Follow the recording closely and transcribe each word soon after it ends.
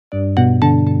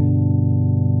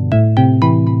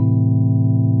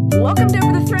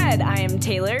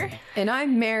Taylor. And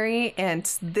I'm Mary, and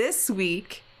this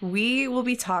week we will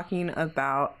be talking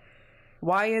about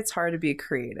why it's hard to be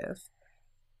creative.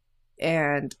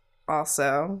 And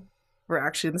also, we're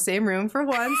actually in the same room for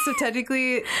once, so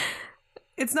technically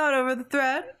it's not over the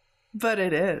thread, but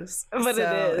it is. It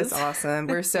is. It's awesome.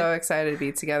 We're so excited to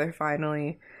be together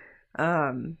finally.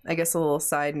 I guess a little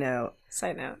side note.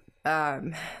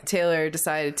 Taylor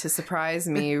decided to surprise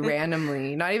me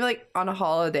randomly, not even like on a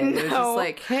holiday. It was just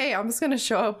like, hey, I'm just gonna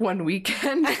show up one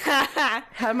weekend.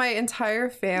 Had my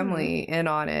entire family in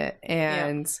on it,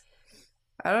 and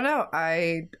I don't know,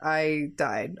 I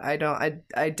died.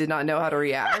 I did not know how to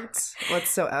react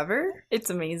whatsoever. It's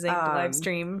amazing to live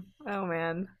stream. Oh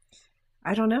man,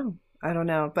 I don't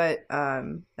know, but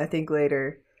I think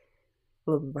later,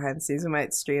 a little bit behind the scenes, we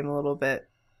might stream a little bit.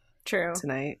 True.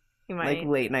 Tonight. You might. Like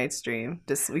late night stream.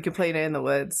 Just we could play it in the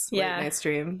woods. Yeah. Late night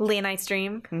stream. Late night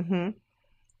stream. Mm-hmm.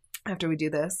 After we do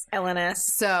this. LNS.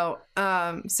 So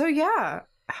yeah.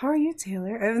 How are you,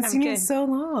 Taylor? I haven't seen you in so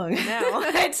long. No.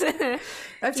 I've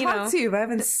talked to you, but I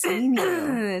haven't seen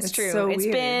you. It's true. So it's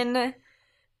weird. been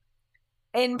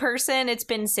in person. It's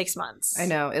been 6 months. I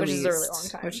know, which is a really long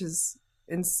time. Which is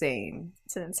insane.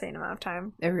 It's an insane amount of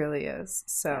time. It really is.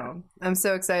 So I'm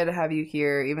so excited to have you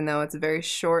here, even though it's a very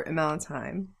short amount of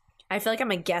time. I feel like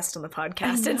I'm a guest on the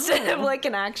podcast instead of like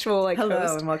an actual Hello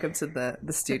host. and welcome to the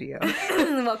studio.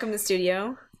 Welcome to the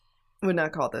studio. Would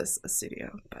not call this a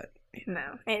studio, but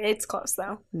no, it's close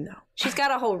though. No, she's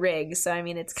got a whole rig, so I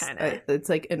mean, it's kind of it's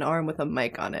like an arm with a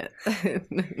mic on it.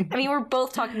 I mean, we're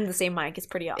both talking to the same mic. It's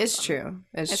pretty awesome. It's true.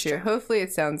 It's true. Hopefully,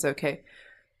 it sounds okay.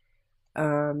 Do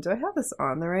I have this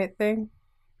on the right thing?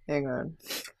 Hang on.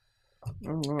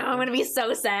 Oh, I'm gonna be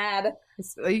so sad.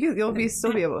 You'll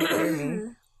still be able to hear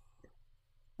me.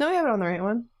 No, we have it on the right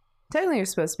one. Technically, you're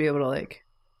supposed to be able to like.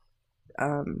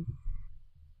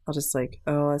 I'll just like,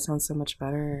 oh, that sounds so much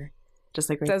better. Just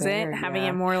like right Does there. it? Having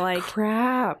it more like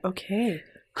crap. Okay.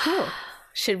 Cool.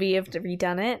 Should we have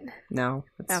redone it? No,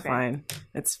 it's fine.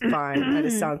 It's fine. I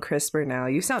just sound crisper now.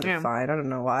 You sounded fine. I don't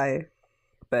know why,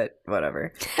 but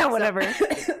whatever. Whatever.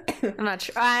 I'm not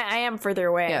sure. I am further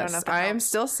away. Yes, I don't know if I am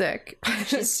still sick.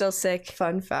 She's still sick.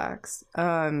 Fun facts.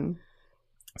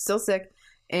 Still sick.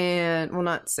 And well,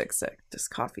 not sick, just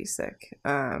coffee sick.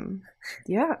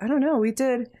 Yeah, I don't know. We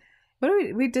did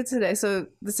we did today. So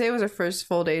today was our first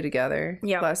full day together.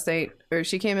 Yeah. Last night, or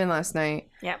she came in last night.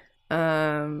 Yep.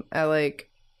 At like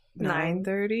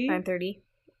 9:30. 9:30.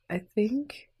 I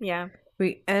think. Yeah.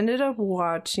 We ended up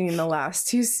watching the last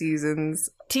two seasons.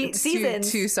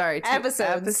 Episodes.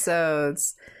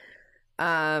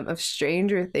 Of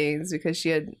Stranger Things because she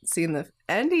had seen the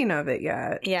ending of it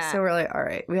yet. Yeah. So we're like, all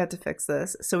right, we have to fix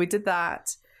this. So we did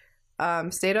that.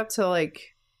 Stayed up till like.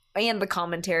 And the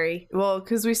commentary. Well,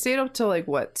 because we stayed up till like,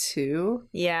 what, 2?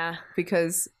 Yeah.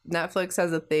 Because Netflix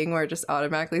has a thing where it just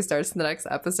automatically starts the next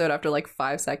episode after like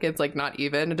 5 seconds, like not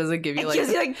even. It doesn't give you like. It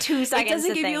gives you like 2 seconds. It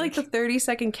doesn't give you like the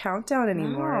 30-second countdown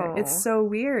anymore. No. It's so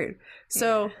weird.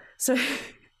 So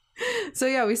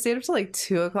yeah, we stayed up till like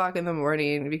 2:00 in the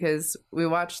morning because we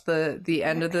watched the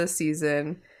end of the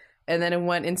season, and then it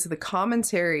went into the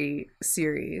commentary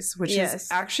series, which is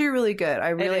actually really good. I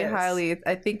really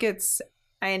I think it's.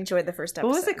 I enjoyed the first episode.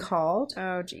 What was it called?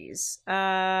 Oh, geez.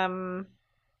 Beyond.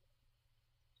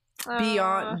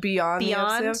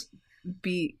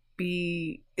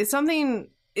 It's something.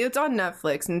 It's on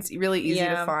Netflix and it's really easy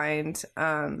to find.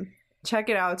 Check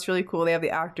it out. It's really cool. They have the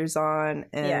actors on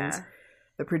and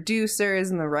the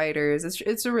producers and the writers.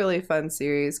 It's a really fun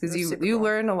series because you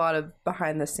learn a lot of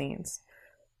behind the scenes.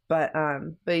 But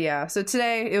yeah. So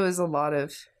today it was a lot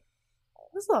of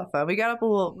fun. We got up a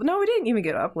little. No, we didn't even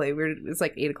get up late. It's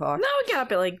like 8:00. No, we got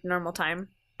up at like normal time.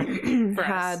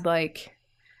 Had like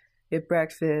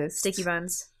breakfast, sticky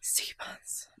buns.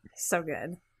 So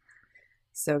good.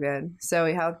 So good. So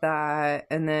we had that,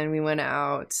 and then we went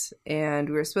out, and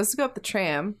we were supposed to go up the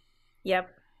tram. Yep.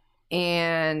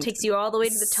 And takes you all the way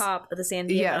to the top of the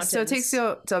Sandia Mountains. So it takes you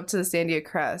up to the Sandia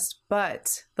Crest.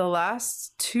 But the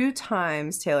last 2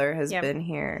 times Taylor has been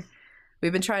here,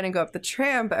 we've been trying to go up the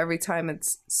tram, but every time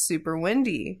it's super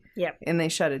windy. Yep. And they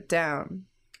shut it down.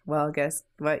 Well, guess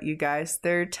what, you guys?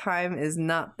 3rd time is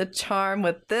not the charm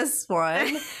with this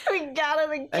one. We got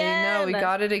it again. I know, we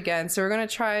got it again. So we're going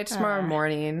to try it tomorrow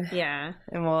morning. Yeah.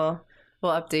 And we'll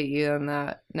update you on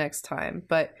that next time.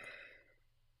 But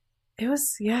it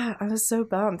was, I was so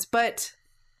bummed. But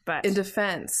in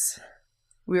defense,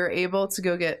 we were able to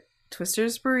go get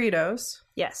Twister's burritos.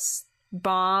 Yes.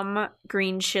 Bomb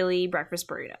green chili breakfast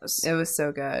burritos. It was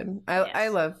so good. I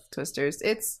love Twister's.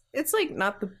 It's like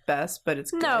not the best, but it's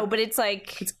good. No, but it's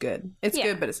like it's good. It's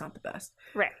good, but it's not the best.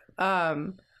 Right.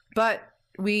 But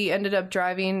we ended up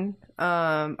driving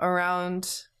around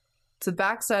to the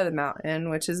backside of the mountain,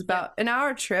 which is about an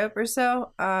hour trip or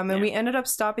so. And we ended up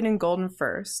stopping in Golden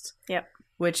First. Yep.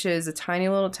 Which is a tiny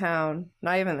little town.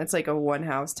 Not even, it's like a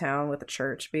one-house town with a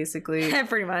church, basically.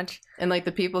 Pretty much. And like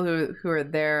the people who are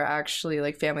there are actually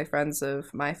like family friends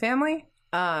of my family.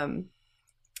 And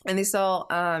they sell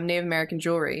Native American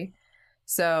jewelry.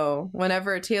 So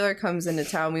whenever Taylor comes into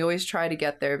town, we always try to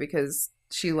get there because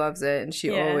she loves it and she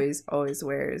always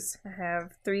wears. I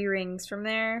have 3 rings from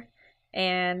there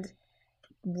and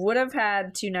would have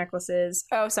had 2 necklaces.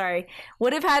 Oh, sorry.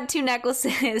 Would have had 2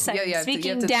 necklaces. I'm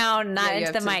speaking down, not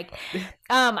into the mic.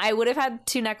 I would have had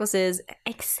 2 necklaces,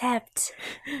 except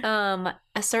a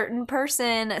certain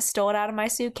person stole it out of my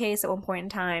suitcase at one point in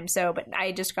time. So, but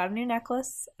I just got a new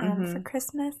necklace for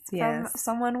Christmas from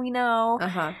someone we know.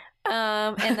 Uh-huh.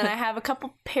 And then I have a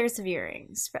couple pairs of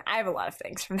earrings. I have a lot of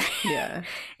things from there. Yeah.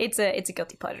 It's a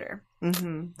guilty pleasure.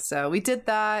 Mm-hmm. So we did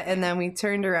that, and then we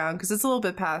turned around because it's a little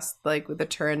bit past like with the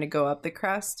turn to go up the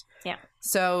crest. Yeah.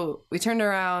 So we turned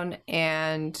around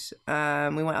and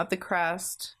we went up the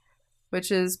crest,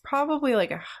 which is probably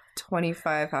like a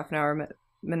 25 half an hour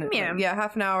minute. Yeah,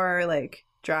 half an hour like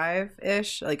drive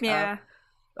ish, like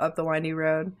up the windy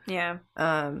road. Yeah.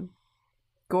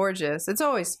 Gorgeous. It's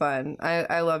always fun.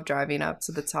 I love driving up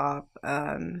to the top.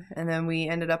 And then we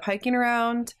ended up hiking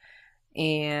around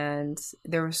and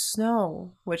there was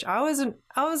snow, which I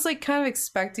was like kind of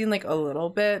expecting like a little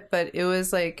bit, but it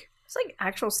was like it's like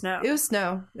actual snow. It was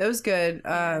snow. It was good.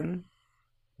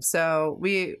 So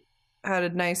we had a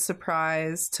nice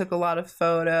surprise, took a lot of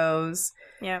photos.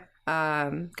 Yeah.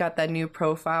 Got that new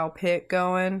profile pic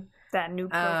going. That new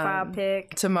profile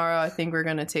pic. Tomorrow, I think we're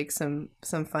gonna take some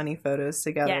funny photos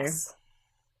together. Yes.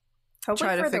 Hopefully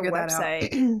try to figure that out.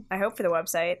 I hope for the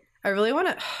website. I really want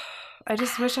to. I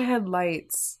just wish I had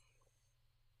lights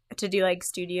to do like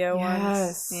studio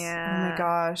ones. Yeah. Oh my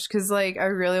gosh, because like I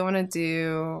really want to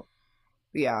do,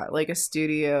 like a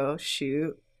studio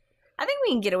shoot. I think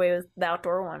we can get away with the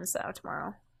outdoor ones though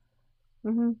tomorrow.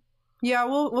 Mm-hmm. Yeah,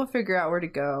 we'll figure out where to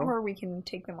go, or we can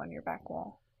take them on your back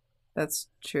wall. That's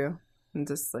true. And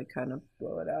just like kind of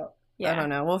blow it out. Yeah. I don't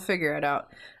know. We'll figure it out.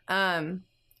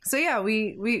 So yeah,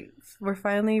 we're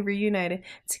finally reunited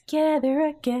together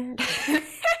again.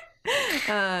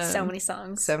 So many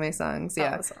songs. So many songs.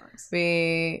 Yeah. All the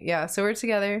songs. So we're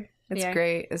together. It's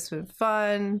great. It's been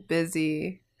fun,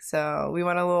 busy. So we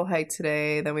went on a little hike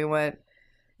today. Then we went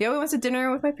to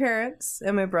dinner with my parents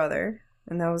and my brother,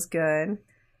 and that was good.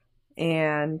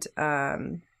 And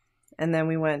then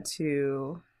we went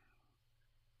to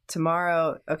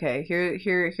tomorrow. Okay,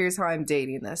 here's how I'm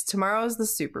dating this. Tomorrow's the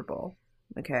Super Bowl.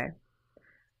 Okay.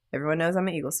 Everyone knows I'm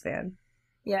an Eagles fan.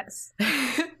 Yes.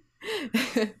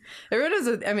 Everyone knows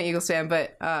I'm an Eagles fan,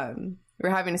 but we're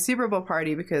having a Super Bowl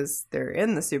party because they're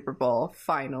in the Super Bowl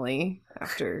finally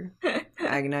after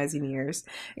agonizing years.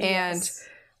 Yes.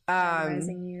 And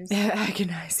agonizing years.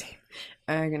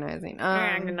 Agonizing.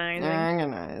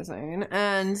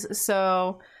 And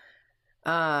so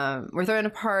we're throwing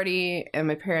a party and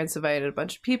my parents invited a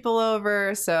bunch of people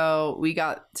over, so we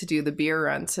got to do the beer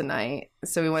run tonight.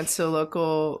 So we went to a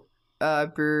local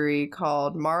brewery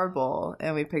called Marble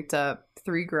and we picked up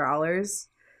 3 growlers.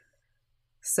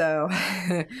 So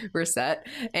we're set.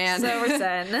 And so we're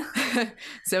set.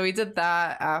 So we did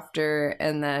that after,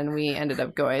 and then we ended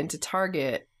up going to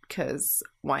Target because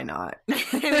why not?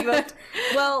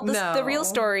 The real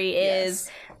story is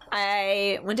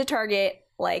I went to Target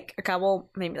like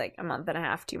maybe like a month and a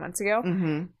half, 2 months ago.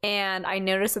 Mm-hmm. And I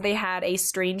noticed that they had a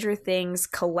Stranger Things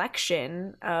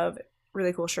collection of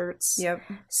really cool shirts. Yep.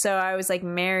 So I was like,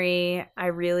 Mary, I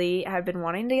really have been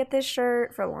wanting to get this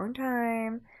shirt for a long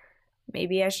time.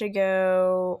 Maybe I should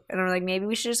go. And I'm like, maybe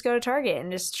we should just go to Target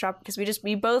and just shop, because we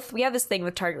have this thing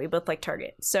with Target. We both like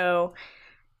Target. So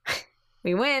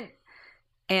we went,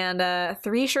 and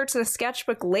 3 shirts and a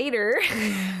sketchbook later.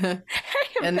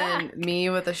 And then me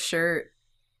with a shirt.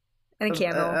 And a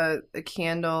candle. A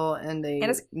candle and a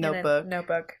notebook. And a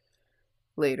notebook.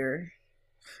 Later.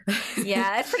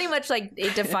 Yeah, it's pretty much like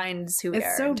it defines who we are.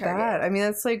 It's so bad. I mean,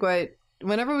 that's like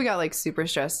whenever we got like super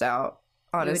stressed out,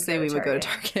 honestly, we would go to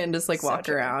Target and just like walk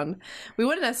around. We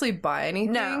wouldn't necessarily buy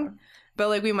anything. No. But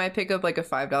like we might pick up like a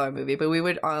 $5 movie, but we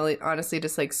would honestly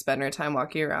just like spend our time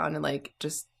walking around and like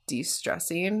just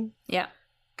de-stressing. Yeah.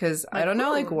 Because I don't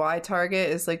know like why Target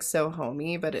is like so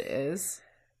homey, but it is.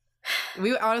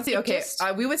 We honestly,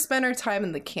 we would spend our time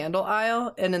in the candle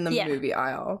aisle and in the movie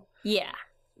aisle. Yeah.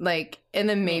 Like, and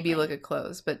then maybe look at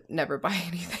clothes, but never buy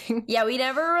anything. Yeah, we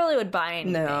never really would buy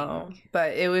anything. No,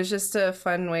 but it was just a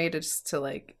fun way to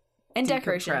like And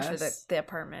decorations for the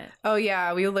apartment. Oh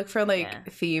yeah, we would look for like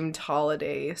themed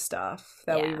holiday stuff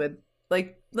that we would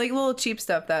like little cheap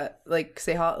stuff that like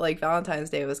say like Valentine's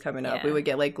Day was coming up. We would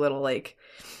get like little like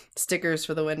stickers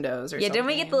for the windows or something. Didn't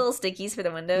we get the little stickies for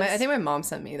the windows? I think my mom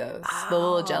sent me those. The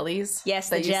little jellies. Yes,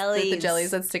 the jellies. The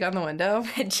jellies that stick on the window.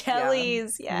 The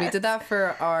jellies, We did that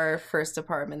for our first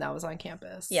apartment that was on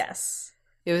campus. Yes.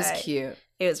 It was cute.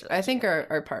 It was really I think our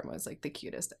apartment was like the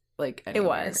cutest like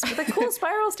anywhere. It was. With a cool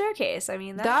spiral staircase. I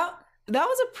mean that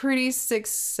was a pretty sick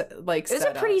like It was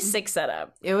a pretty sick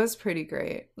setup. It was pretty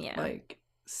great. Yeah. Like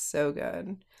so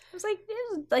good. It was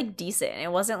like decent.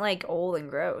 It wasn't like old and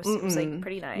gross. It was like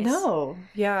pretty nice. No.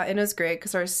 Yeah, and it was great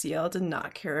because our CL did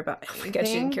not care about anything.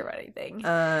 She didn't care about anything.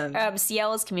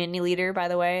 CL is community leader, by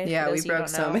the way. Yeah, we broke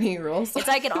so many rules. It's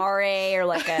like an RA or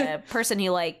like a person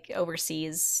who like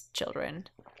oversees children.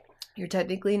 You're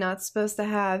technically not supposed to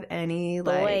have any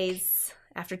boys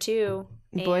after 2.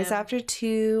 Boys after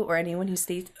 2, or anyone who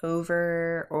stays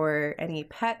over, or any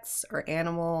pets or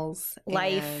animals.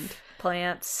 Life,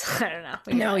 plants. I don't know.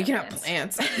 No, you can have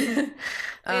plants. We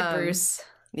had Bruce.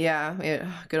 Yeah,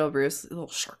 good old Bruce. A little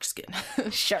shark skin.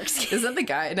 Shark skin. Isn't the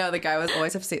guy? No, the guy was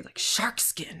always have to say like shark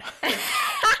skin.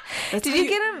 Did you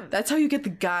get him? That's how you get the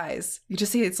guys. You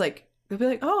just say it's like, they'll be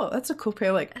like, oh, that's a cool pair.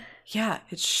 I'm like, yeah,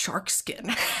 it's shark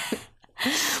skin.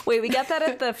 Wait, we got that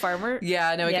at the farmer?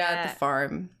 Yeah, no, we got it at the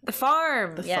farm. The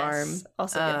farm. The yes. farm.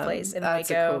 Also a good place in That's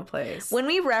Waco. a cool place. When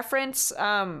we reference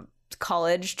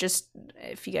college, just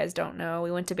if you guys don't know,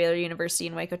 we went to Baylor University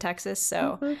in Waco, Texas.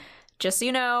 So just so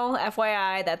you know,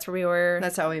 FYI, that's where we were.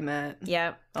 That's how we met.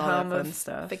 Yeah. All home that fun of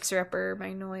stuff. Fixer Upper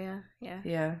Magnolia. Yeah.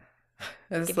 Yeah.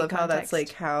 I just love how that's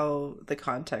like how the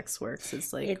context works.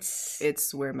 It's like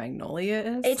it's where Magnolia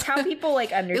is. It's how people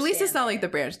like understand. At least it's not like the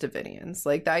Branch Davidians.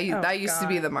 Like that used to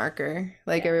be the marker.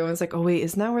 Like everyone's like, oh wait,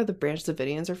 isn't that where the Branch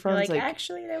Davidians are from? Like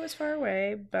actually, that was far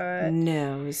away, but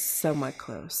no, it was somewhat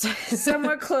close.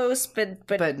 Somewhat close, but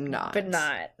not. But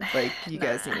not. Like you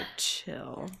guys need to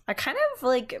chill. I kind of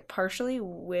like partially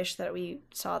wish that we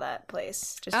saw that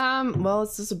place. Just well,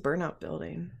 it's just a burnout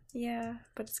building. Yeah,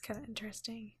 but it's kind of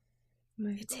interesting.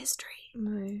 It's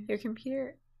history. Your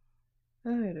computer.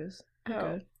 Oh, it is.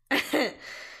 Good.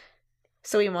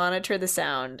 So we monitor the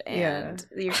sound, and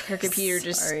her computer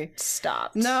just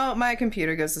stopped. No, my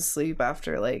computer goes to sleep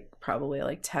after like probably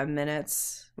like 10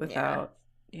 minutes without,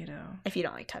 if you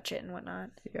don't like touch it and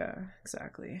whatnot. Yeah,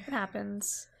 exactly. It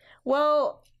happens.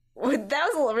 Well, that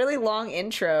was a really long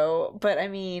intro, but I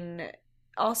mean,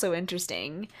 also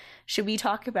interesting. Should we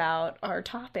talk about our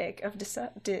topic of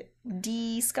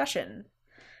discussion?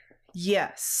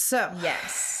 Yes. So,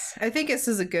 I think this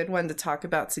is a good one to talk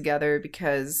about together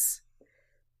because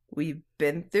we've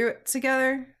been through it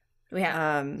together. We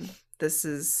have. This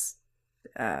is,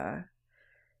 I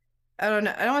don't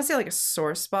know. I don't want to say like a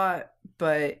sore spot,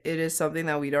 but it is something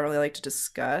that we don't really like to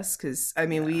discuss because, I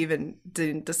mean, we even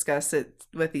didn't discuss it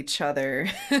with each other.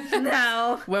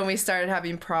 No. When we started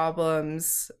having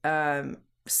problems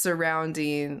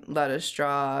surrounding Let Us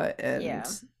Draw and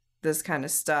this kind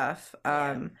of stuff.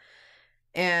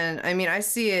 And I mean, I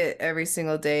see it every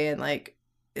single day in like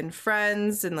in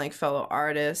friends and like fellow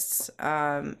artists,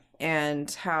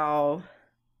 and how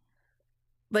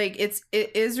like it's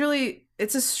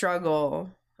a struggle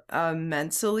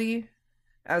mentally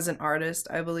as an artist,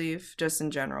 I believe, just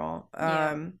in general.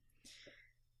 I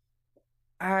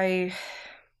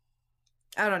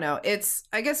don't know.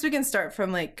 I guess we can start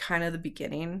from like kind of the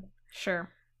beginning. Sure.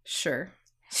 So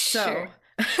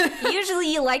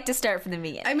usually you like to start from the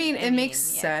beginning. I mean, it makes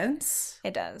sense.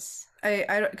 It does. I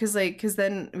don't, because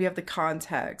then we have the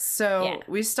context. So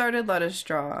we started Let Us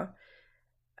Draw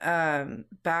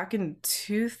back in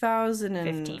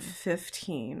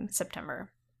 2015 September.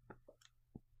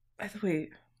 Wait,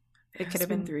 it could have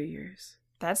been 3 years.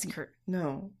 That's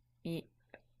no.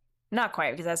 Not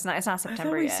quite, because it's not September I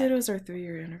thought we yet. said it was our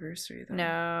 3-year anniversary, though.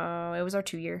 No, it was our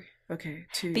 2-year. Okay,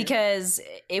 2 years. Because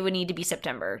it would need to be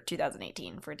September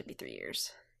 2018 for it to be 3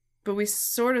 years. But we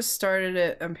sort of started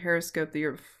it on Periscope the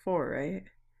year before, right?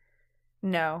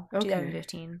 No,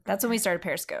 2015. That's when we started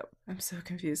Periscope. I'm so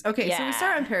confused. Okay, so we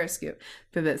started on Periscope.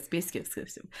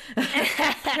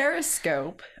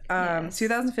 Periscope.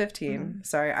 2015.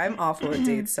 Sorry, I'm awful with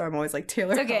dates, so I'm always like,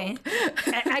 Taylor. It's okay.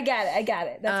 I got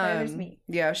it. That's why there's me.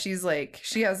 Yeah, she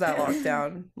has that locked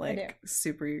down like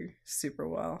super, super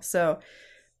well. So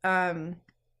we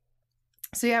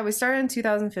started in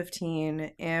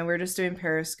 2015 and we're just doing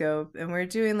Periscope and we're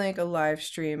doing like a live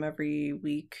stream every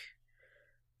week.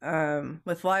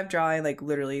 With live drawing, like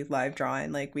literally live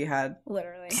drawing, like we had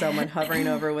someone hovering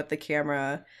over with the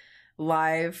camera,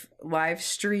 live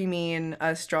streaming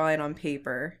us drawing on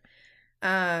paper.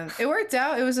 It worked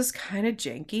out. It was just kind of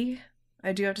janky,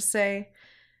 I do have to say.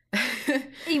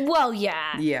 Well,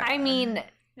 yeah. I mean,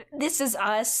 this is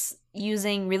us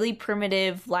using really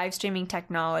primitive live streaming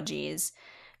technologies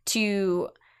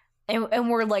and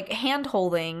we're like hand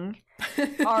holding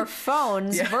our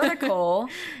phones vertical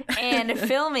and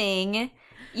filming,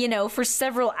 for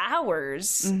several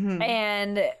hours. Mm-hmm.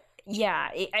 And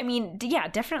I mean,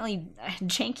 definitely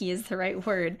janky is the right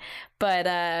word. But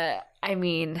I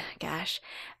mean, gosh,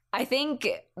 I think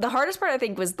the hardest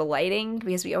part, was the lighting,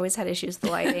 because we always had issues with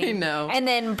the lighting. I know. And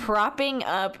then propping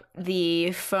up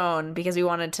the phone, because we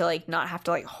wanted to not have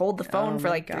to hold the phone for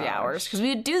 3 hours, because we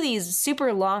would do these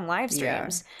super long live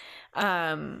streams.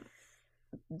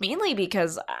 Mainly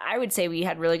because I would say we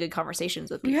had really good conversations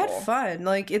with people. We had fun.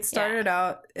 It started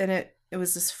out and it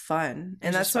was just fun.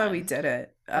 And that's why we did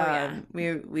it.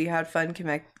 We had fun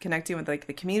connecting with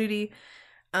the community.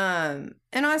 And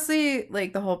honestly,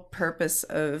 the whole purpose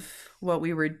of what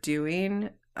we were doing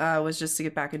was just to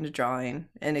get back into drawing.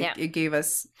 And it gave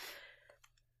us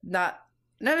not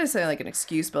necessarily an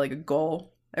excuse, but a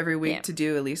goal every week to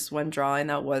do at least one drawing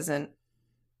that wasn't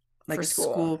a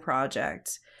school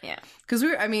project. Yeah. Because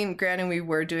granted, we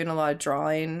were doing a lot of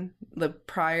drawing the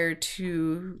prior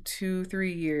to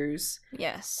 2-3 years.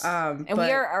 Yes. And we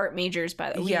are art majors,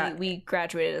 by the way. Yeah. We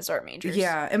graduated as art majors.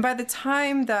 Yeah. And by the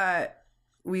time that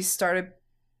we started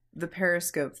the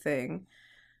Periscope thing,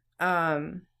 we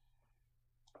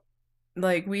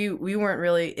weren't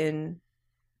really in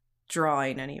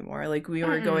drawing anymore. We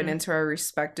were going into our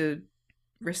respective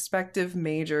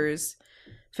majors,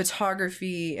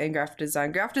 photography and graphic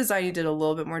design. Graphic design, you did a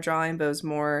little bit more drawing, but it was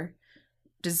more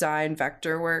design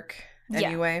vector work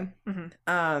anyway. Yeah.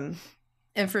 Mm-hmm.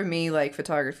 And for me,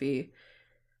 photography,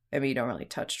 you don't really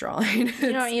touch drawing.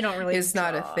 You don't really. It's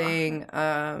not a thing.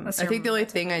 I think the only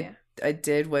thing I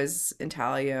did was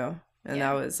Intaglio, and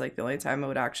that was the only time I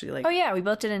would actually Oh yeah, we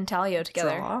both did Intaglio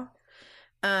together. Draw.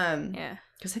 Yeah.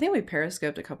 Because I think we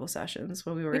periscoped a couple sessions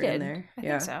when we were in there. I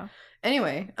think so.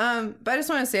 Anyway, but I just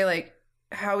want to say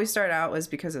how we started out was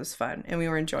because it was fun and we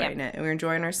were enjoying it and we were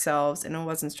enjoying ourselves and it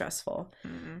wasn't stressful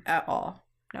at all.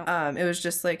 No. It was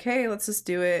just hey, let's just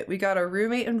do it. We got our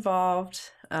roommate involved.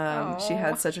 She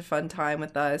had such a fun time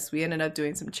with us. We ended up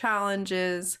doing some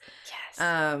challenges.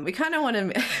 Yes. We kind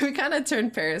of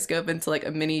turned Periscope into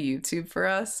a mini YouTube for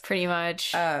us. Pretty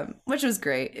much. Which was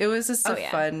great. It was just a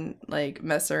fun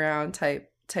mess around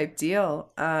type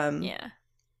deal.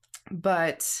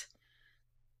 But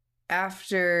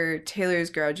after Taylor's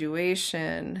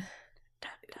graduation,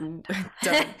 dun,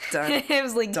 dun. It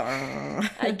was dun.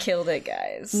 I killed it,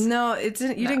 guys. No, it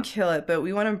didn't. You didn't kill it, but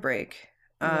we went on break.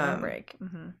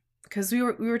 Because we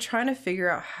were trying to figure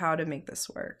out how to make this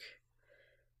work,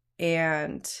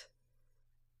 and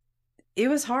it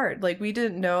was hard. We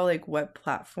didn't know what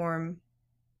platform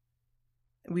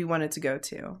we wanted to go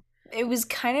to. It was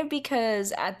kind of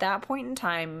because at that point in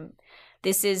time,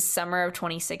 this is summer of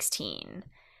 2016.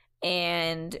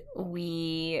 And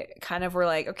we kind of were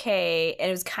okay. And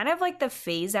it was kind of the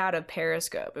phase out of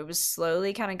Periscope. It was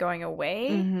slowly kind of going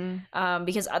away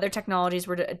because other technologies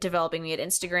were developing. We had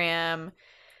Instagram.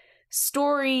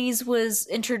 Stories was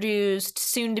introduced,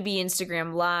 soon to be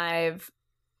Instagram Live.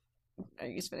 Are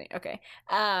you spinning? Okay.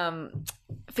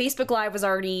 Facebook Live was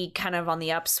already kind of on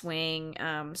the upswing.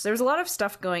 So there was a lot of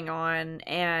stuff going on.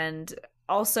 And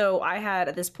also, I had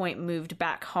at this point moved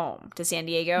back home to San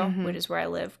Diego, which is where I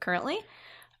live currently.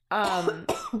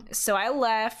 So I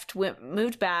left,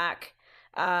 moved back.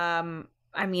 At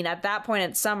that point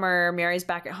in summer, Mary's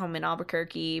back at home in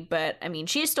Albuquerque, but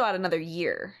she still had another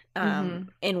year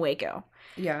in Waco.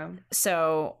 Yeah.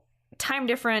 So time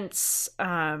difference. 2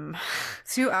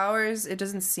 hours. It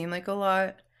doesn't seem like a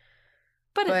lot,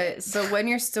 but it is. But when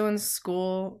you're still in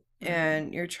school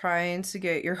and you're trying to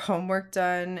get your homework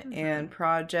done and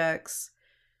projects,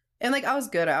 and I was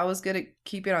good at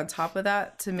keeping on top of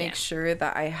that to make sure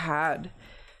that I had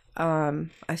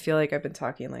I feel like I've been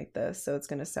talking like this, so it's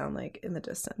gonna sound in the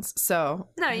distance. So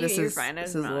no, you're fine.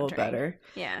 This is a little better.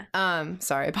 Yeah.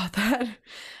 Sorry about that.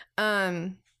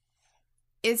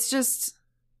 It's just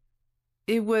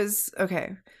it was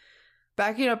okay.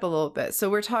 Backing up a little bit. So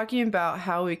we're talking about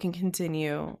how we can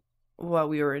continue what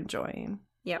we were enjoying.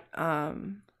 Yep.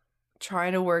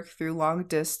 Trying to work through long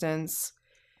distance.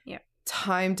 Yep.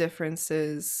 Time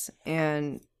differences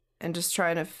and just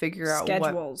trying to figure out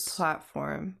what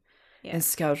platform and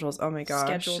schedules. Oh my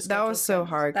gosh. That was so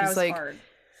hard. That was hard.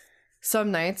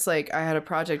 Some nights I had a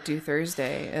project due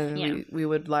Thursday and we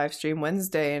would live stream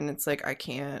Wednesday and it's I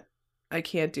can't I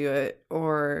can't do it,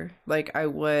 or like I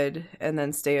would and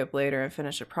then stay up later and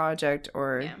finish a project,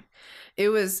 or it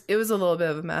was a little bit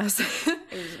of a mess. It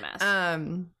was a mess.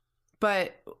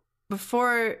 But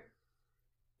before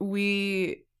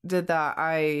we did that,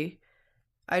 I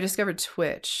discovered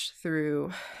Twitch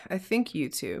through, I think,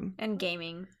 YouTube. And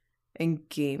gaming. With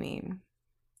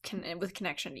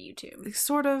connection to YouTube.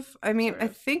 Sort of. I mean, I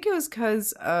think it was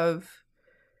because of,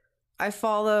 I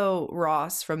follow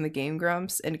Ross from the Game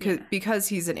Grumps, and because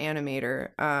he's an animator,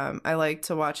 I like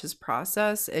to watch his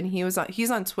process, and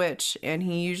he's on Twitch, and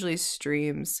he usually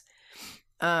streams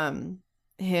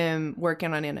him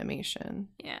working on animation.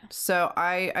 Yeah. So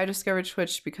I discovered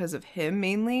Twitch because of him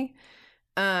mainly.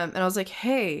 And I was like,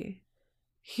 hey,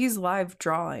 he's live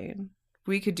drawing.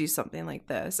 We could do something like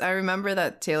this. I remember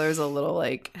that Taylor's a little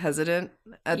like hesitant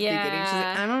at the beginning. She's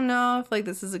like, I don't know if like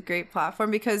this is a great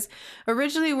platform, because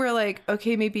originally we're like,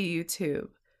 okay, maybe YouTube.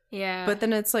 Yeah. But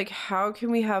then it's like, how can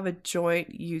we have a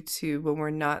joint YouTube when we're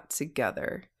not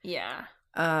together? Yeah.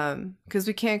 Because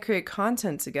we can't create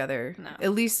content together. No.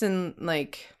 At least in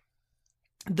like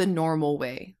the normal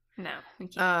way. No, we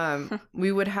can't.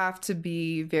 We would have to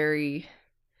be very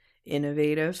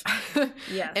innovative.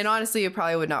 Yes. And honestly, it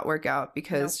probably would not work out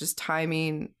because just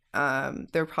timing,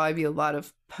 there'll probably be a lot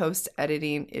of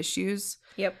post-editing issues.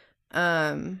 Yep.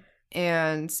 And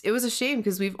it was a shame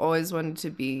because we've always wanted to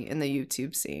be in the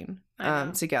YouTube scene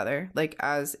together, like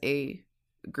as a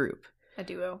group. A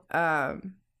duo.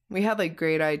 We had like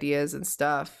great ideas and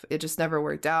stuff. It just never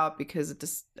worked out because it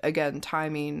just, again,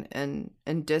 timing and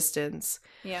distance.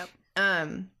 Yeah.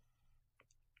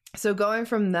 So going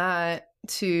from that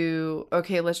to,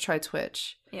 okay, let's try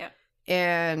Twitch. Yeah.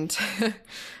 And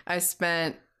I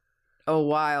spent a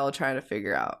while trying to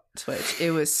figure out Twitch. It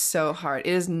was so hard.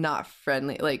 It is not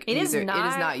friendly. Like it is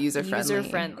not user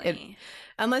friendly.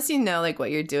 Unless you know like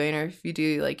what you're doing, or if you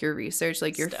do like your research,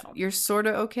 like you're sort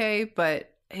of okay, but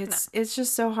it's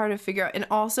just so hard to figure out. And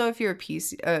also if you're a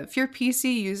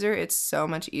PC user, it's so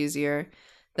much easier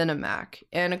than a Mac.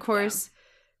 And of course,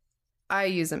 I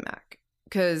use a Mac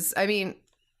because I mean,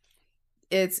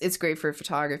 it's great for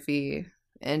photography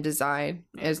and design.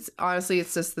 It's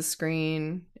just the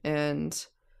screen, and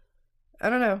I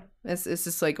don't know. It's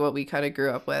just like what we kind of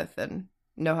grew up with and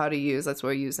know how to use. That's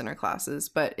what we use in our classes.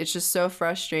 But it's just so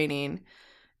frustrating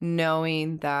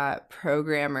knowing that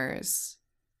programmers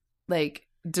like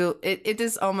it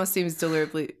just almost seems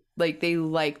deliberately like they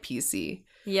like PC.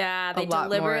 Yeah, they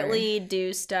deliberately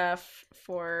do stuff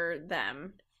for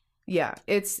them. Yeah,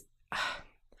 it's.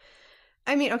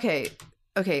 I mean, okay.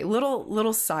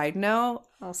 Little side note.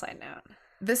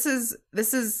 This is.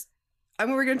 I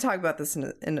mean, we're gonna talk about this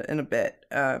in a bit.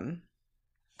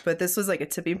 But this was like a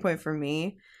tipping point for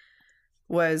me.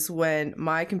 Was when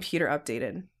my computer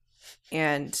updated,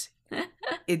 and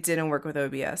it didn't work with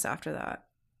OBS after that.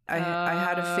 I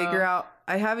had to figure out.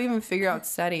 I haven't even figured out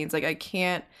settings. Like I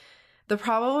can't. The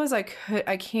problem was I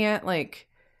can't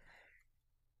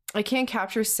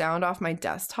capture sound off my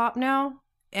desktop now,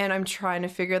 and I'm trying to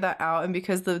figure that out. And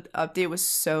because the update was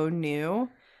so new,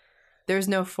 there's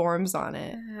no forums on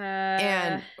it,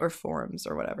 or forums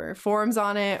or whatever forums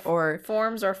on it, or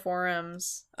forums or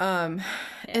forums. And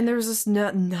there was just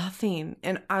nothing,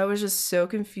 and I was just so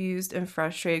confused and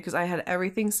frustrated because I had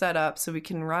everything set up so we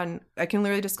can run. I can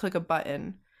literally just click a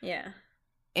button. Yeah.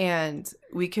 And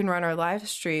we can run our live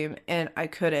stream, and I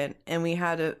couldn't, and we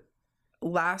had to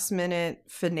last minute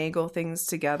finagle things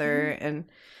together, and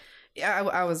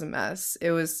I was a mess.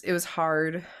 It was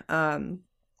hard. But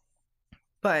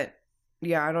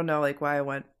yeah, I don't know like why I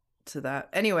went to that.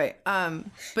 Anyway,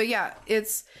 but yeah,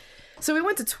 so we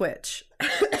went to Twitch.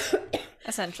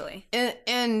 Essentially.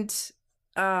 And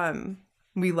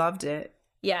we loved it.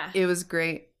 Yeah. It was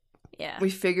great. Yeah. We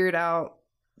figured out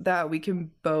that we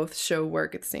can both show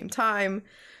work at the same time.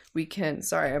 We can.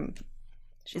 Sorry,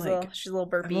 she's a little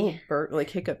burpy. I'm a little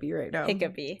like hiccupy right now.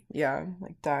 Hiccupy. Yeah, I'm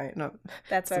like dying. No,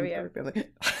 that's why we have.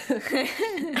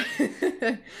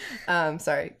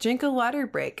 Sorry. Drink a water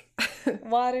break.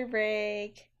 Water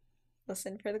break.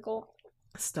 Listen for the goal.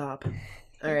 Stop.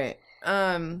 All right.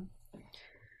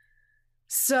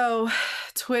 So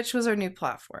Twitch was our new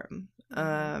platform.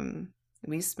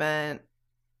 We spent.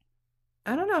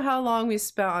 I don't know how long we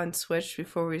spent on Twitch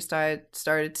before we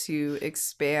started to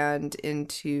expand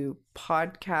into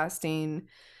podcasting.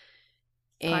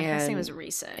 Podcasting was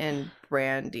recent. And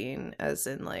branding, as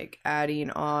in like adding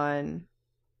on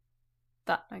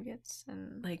thought nuggets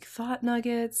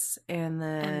and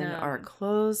then our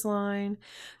clothesline.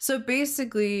 So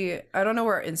basically, I don't know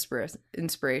where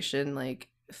inspiration like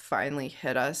finally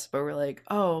hit us, but we're like,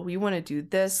 oh, we want to do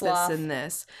this, this, and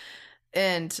this.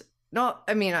 And no,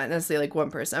 I mean, not necessarily like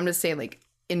one person. I'm just saying like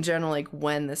in general, like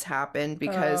when this happened,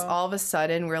 because all of a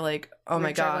sudden we're like, oh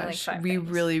my gosh, like we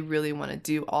really, really want to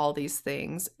do all these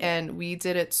things. Yeah. And we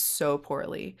did it so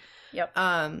poorly. Yep.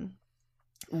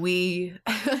 We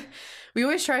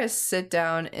always try to sit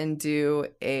down and do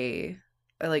a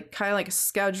like kind of like a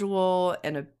schedule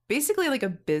and basically like a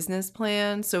business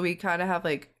plan. So we kind of have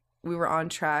like, we were on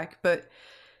track, but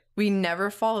we never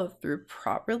followed through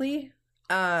properly.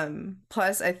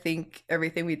 Plus I think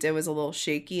everything we did was a little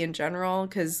shaky in general,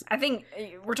 because I think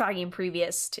we're talking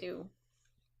previous to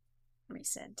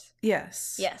recent.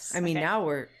 Yes. I mean, now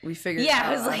we figured it out.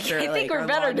 I was like, I think we're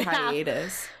better now.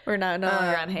 Hiatus. We're no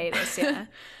longer on hiatus. Yeah.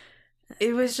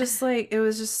 It was just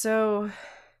so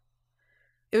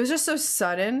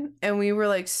sudden, and we were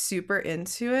like super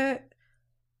into it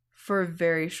for a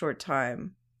very short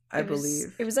time. I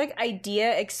believe it was like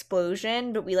idea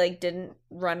explosion, but we like didn't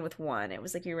run with one. It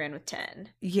was like you ran with 10.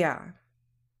 Yeah,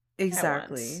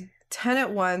 exactly. 10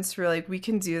 at once. We're like, we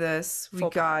can do this. We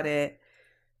got it.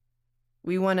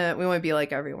 We want to be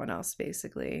like everyone else,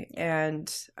 basically.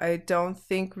 And I don't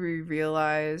think we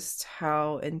realized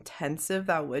how intensive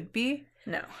that would be.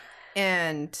 No.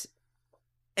 And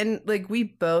like we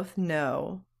both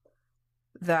know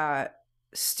that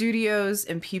studios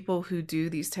and people who do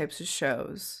these types of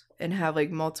shows and have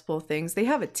like multiple things, they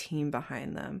have a team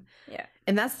behind them. Yeah.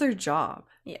 And that's their job.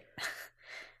 Yeah.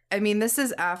 I mean, this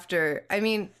is after, I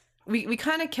mean, we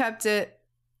kind of kept it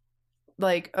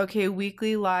like, okay,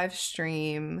 weekly live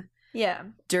stream. Yeah.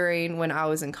 During when I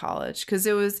was in college, because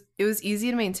it was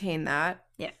easy to maintain that.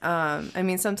 Yeah. I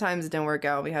mean, sometimes it didn't work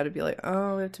out. We had to be like,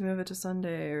 oh, we have to move it to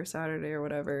Sunday or Saturday or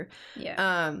whatever.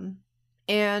 Yeah.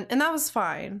 And that was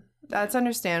fine. That's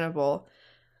understandable.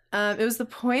 It was the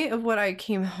point of when I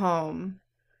came home,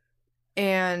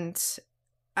 and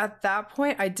at that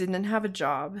point I didn't have a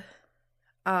job.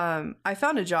 I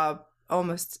found a job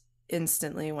almost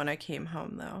instantly when I came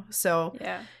home, though. So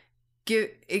yeah,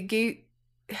 it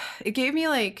gave me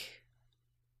like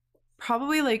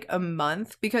probably like a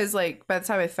month, because like by the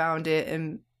time I found it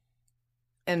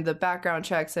and the background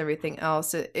checks, everything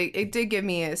else, it did give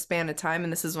me a span of time.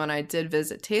 And this is when I did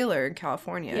visit Taylor in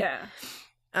California. Yeah.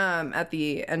 At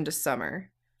the end of summer.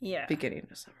 Yeah. Beginning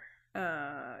of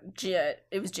summer.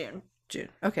 It was June. June.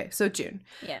 Okay, so June.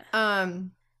 Yeah.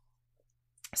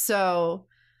 So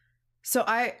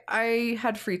I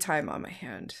had free time on my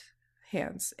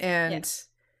hands, and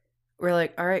we're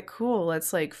like, all right, cool.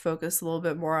 Let's like focus a little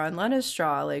bit more on Let Us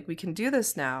Draw. Like we can do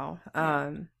this now.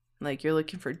 Like you're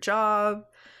looking for a job.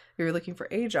 You're looking for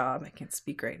a job. I can't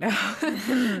speak right now.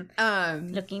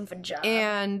 Looking for a job.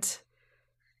 And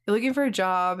you're looking for a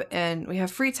job, and we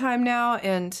have free time now,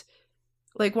 and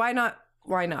like why not?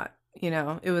 You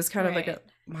know, it was kind of like a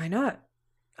why not?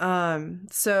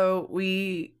 So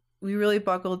we really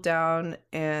buckled down,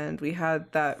 and we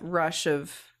had that rush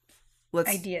of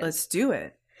let's do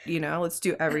it. You know, let's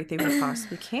do everything we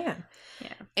possibly can.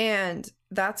 Yeah. And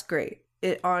that's great.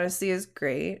 It honestly is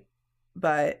great.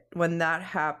 But when that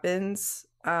happens,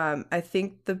 I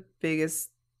think the biggest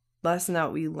lesson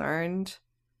that we learned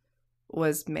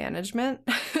was management.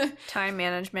 Time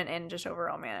management and just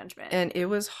overall management. And it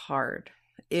was hard.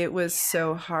 It was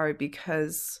so hard,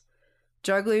 because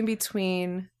juggling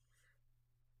between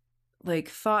like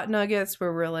thought nuggets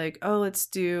where we're like, oh, let's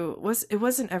do, it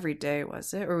wasn't every day,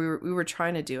 was it? Or we were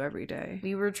trying to do every day.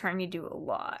 We were trying to do a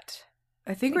lot.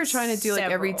 I think we're trying to do like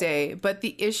every day, but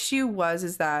the issue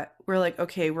is that we're like,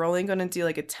 okay, we're only going to do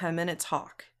like a 10-minute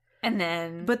talk.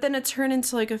 But then it turned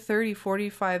into like a 30,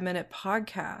 45-minute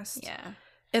podcast. Yeah.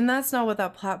 And that's not what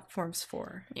that platform's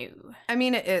for. No. I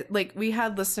mean, it like we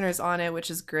had listeners on it, which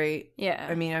is great. Yeah.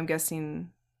 I mean, I'm guessing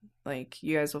like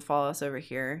you guys will follow us over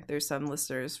here. There's some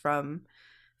listeners from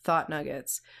Thought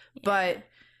Nuggets. Yeah. But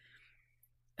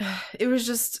it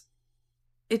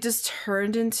just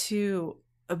turned into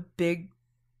a big,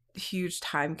 huge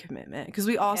time commitment, because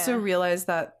we also realized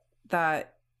that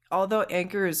although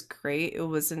Anchor is great, it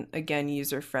wasn't, again,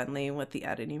 user friendly with the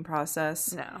editing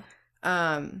process. No.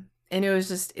 And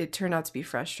it turned out to be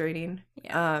frustrating.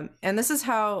 Yeah. And this is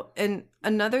how, and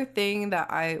another thing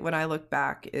that when I look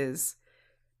back is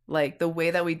like the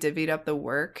way that we divvied up the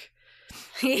work.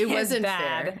 It wasn't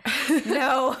bad. Fair.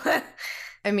 No.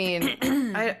 I mean,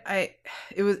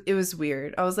 it was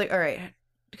weird. I was like, all right,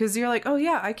 because you're like, oh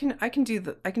yeah, I can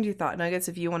do Thought Nuggets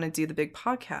if you want to do the big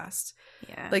podcast.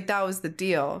 Yeah. Like that was the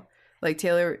deal. Like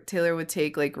Taylor would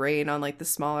take like Rain on like the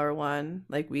smaller one.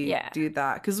 Like we do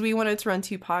that because we wanted to run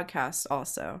 2 podcasts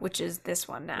also, which is this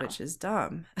one now, which is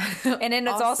dumb. And then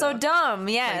it's also dumb.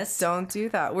 Yes, like, don't do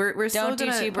that. We're still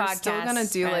gonna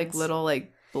do like little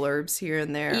like blurbs here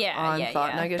and there on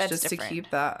Thought Nuggets just different. To keep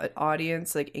that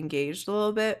audience like engaged a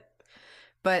little bit.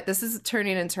 But this is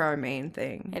turning into our main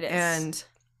thing. It is.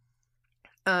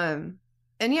 And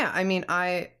yeah, I mean,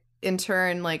 I in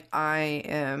turn like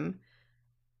I'm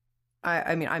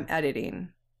editing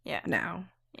now.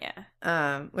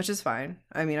 Yeah. Which is fine.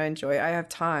 I mean, I enjoy it. I have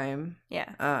time.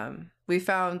 Yeah. We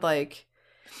found like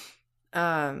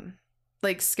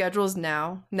schedules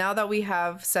now that we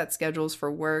have set schedules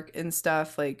for work and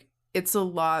stuff, like it's a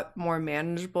lot more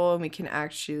manageable and we can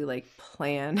actually like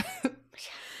plan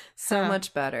so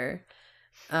much better.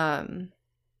 And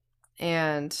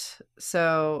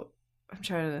so I'm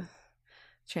train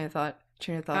of thought.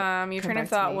 Your train of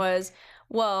thought was,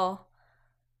 well,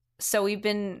 so we've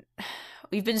been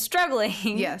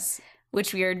struggling. Yes.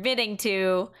 Which we are admitting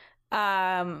to.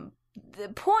 The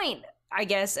point, I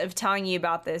guess, of telling you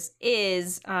about this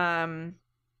is the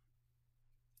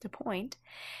point.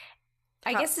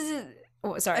 I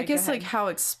guess like how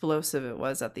explosive it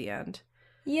was at the end.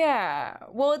 Yeah.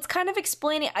 Well, it's kind of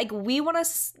explaining, like, we want to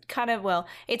it's kind of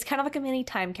like a mini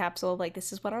time capsule of, like,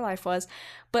 this is what our life was.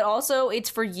 But also, it's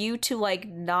for you to, like,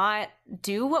 not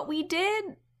do what we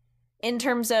did in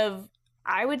terms of,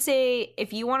 I would say,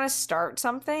 if you want to start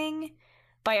something,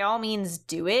 by all means,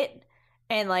 do it.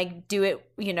 And, like, do it,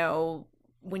 you know,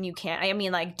 when you can. I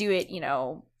mean, like, do it, you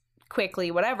know, quickly,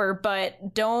 whatever.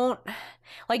 But don't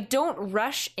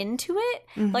rush into it.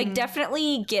 Mm-hmm. Like,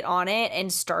 definitely get on it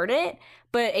and start it.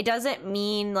 But it doesn't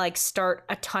mean, like, start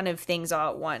a ton of things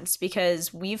all at once.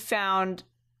 Because we've found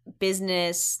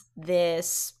business,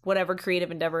 this, whatever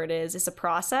creative endeavor it is a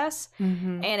process.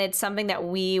 Mm-hmm. And it's something that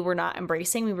we were not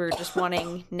embracing. We were just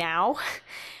wanting now.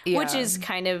 Yeah. Which is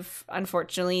kind of,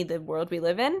 unfortunately, the world we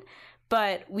live in.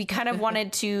 But we kind of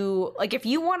wanted to, like, if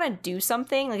you want to do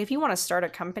something, like, if you want to start a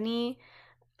company,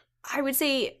 I would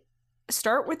say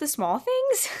start with the small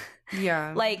things.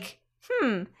 Yeah. Like,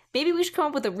 maybe we should come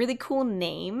up with a really cool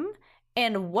name.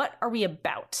 And what are we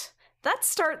about? Let's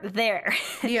start there.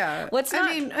 Yeah.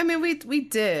 I mean, we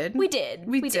did. We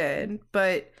did.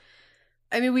 But,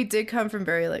 I mean, we did come from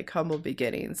very, like, humble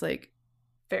beginnings. Like,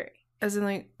 very. As in,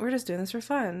 like, we're just doing this for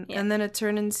fun. Yeah. And then it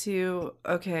turned into,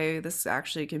 okay, this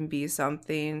actually can be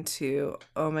something, to,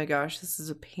 oh my gosh, this is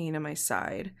a pain in my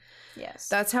side. Yes.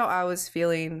 That's how I was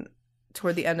feeling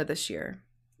toward the end of this year.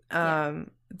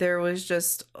 There was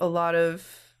just a lot of,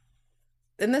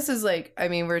 and this is like, I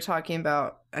mean, we're talking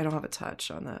about, I don't have a touch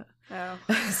on that. Oh.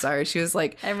 Sorry, she was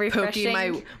like poking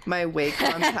my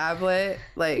Wacom tablet,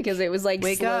 like, because it was like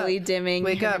slowly dimming.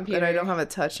 Wake up, and I don't have a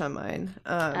touch on mine.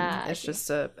 It's just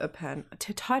a pen.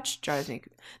 To touch drives me.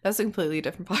 That's a completely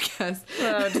different podcast.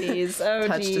 Oh geez,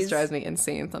 touch just drives me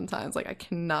insane sometimes. Like I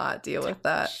cannot deal with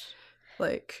that.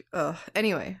 Like,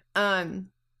 anyway,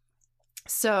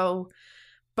 so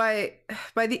by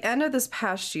the end of this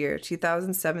past year,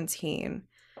 2017,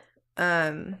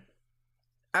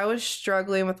 I was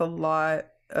struggling with a lot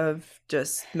of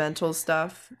just mental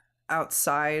stuff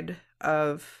outside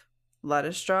of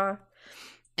Lettuce Draw.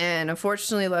 And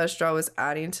unfortunately, Lettuce Draw was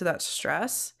adding to that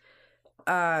stress.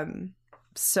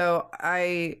 So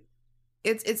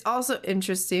it's also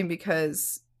interesting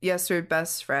because, yes, we're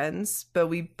best friends, but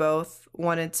we both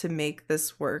wanted to make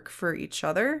this work for each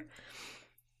other.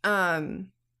 And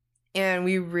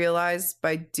we realized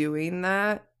by doing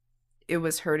that, it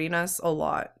was hurting us a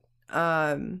lot.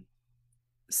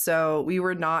 So we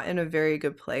were not in a very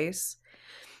good place.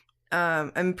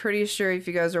 I'm pretty sure if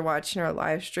you guys are watching our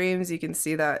live streams, you can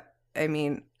see that, I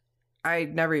mean, I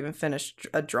never even finished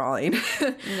a drawing.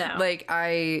 No. Like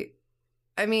I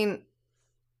mean,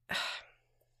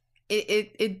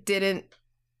 it didn't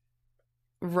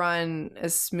run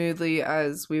as smoothly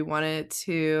as we wanted it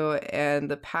to, and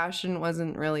the passion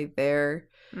wasn't really there.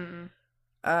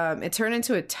 Mm-hmm. It turned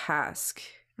into a task.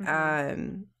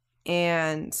 Mm-hmm.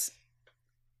 And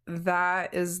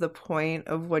that is the point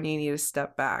of when you need to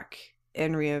step back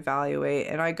and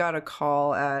reevaluate. And I got a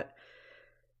call at,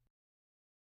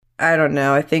 I don't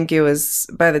know, I think it was,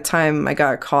 by the time I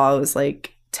got a call, it was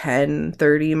like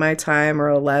 10:30 my time or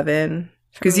 11.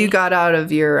 Because you got out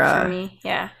of your... for me,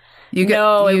 yeah. It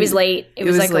was late. It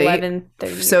was like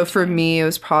 11:30. So for me, it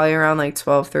was probably around like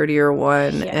 12:30 or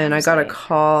 1. Yeah, and I got a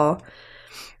call.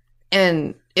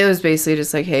 And it was basically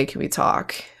just like, hey, can we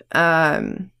talk?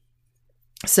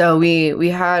 So we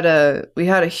had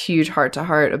a huge heart to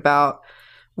heart about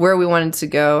where we wanted to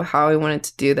go, how we wanted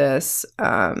to do this,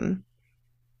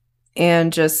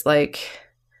 and just like,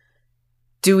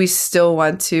 do we still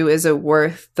want to? Is it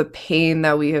worth the pain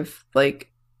that we have like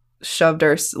shoved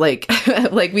our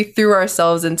like we threw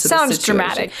ourselves into? Sounds the situation.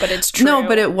 Dramatic, but it's true. No,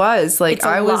 but it was like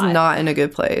I was not in a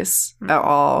good place at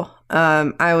all.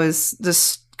 I was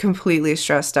just completely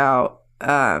stressed out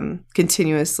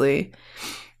continuously.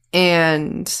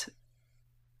 And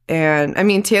I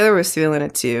mean, Taylor was feeling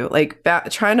it too. Like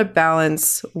trying to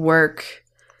balance work,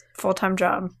 full-time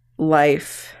job,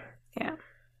 life, yeah,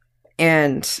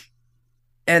 and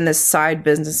this side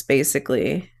business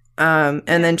basically. And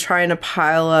then trying to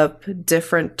pile up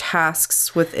different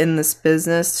tasks within this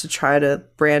business to try to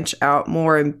branch out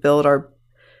more and build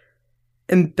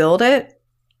it.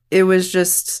 It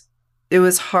was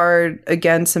hard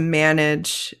again to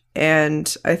manage,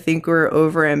 and I think we're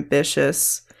over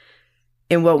ambitious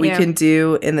in what we can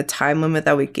do in the time limit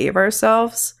that we gave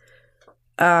ourselves.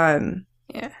 And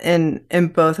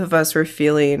both of us were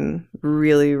feeling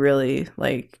really, really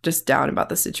like just down about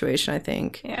the situation, I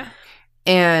think. Yeah.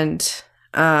 And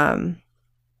I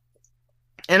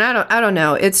don't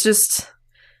know. It's just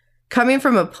coming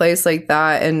from a place like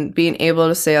that and being able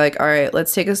to say like, all right,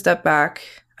 let's take a step back.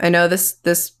 I know this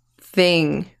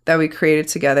thing that we created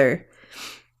together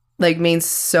like means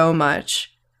so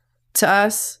much to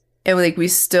us, and like we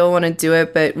still want to do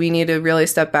it, but we need to really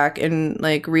step back and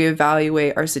like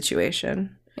reevaluate our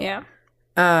situation. Yeah.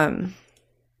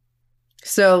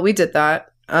 So we did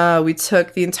that. We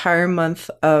took the entire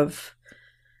month of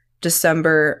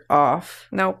December off.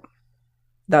 Nope.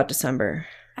 Not December.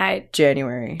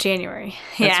 January.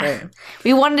 Yeah. Right.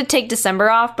 We wanted to take December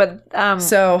off, but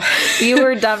so we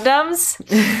were dum-dums.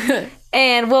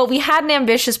 And well, we had an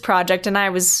ambitious project, and I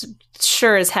was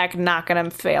sure as heck not gonna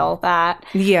fail that.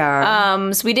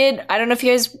 Yeah. So we did. I don't know if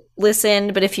you guys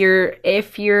listened, but if you're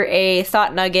a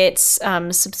Thought Nuggets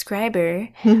subscriber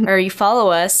or you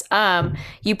follow us,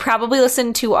 you probably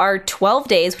listened to our 12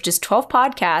 days, which is 12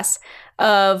 podcasts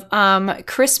of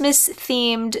Christmas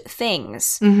themed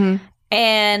things. Mm-hmm.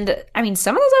 And I mean,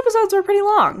 some of those episodes were pretty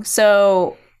long.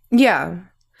 So yeah.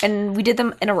 And we did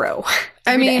them in a row.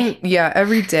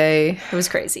 Every day. It was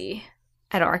crazy.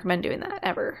 I don't recommend doing that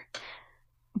ever.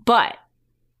 But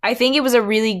I think it was a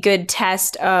really good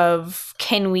test of,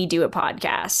 can we do a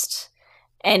podcast?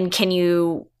 And can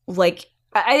you, like,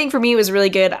 I think for me it was really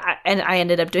good, and I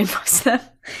ended up doing most of them.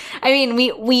 I mean,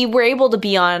 we were able to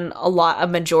be on a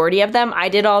majority of them. I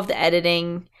did all of the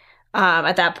editing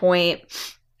at that point.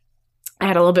 I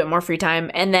had a little bit more free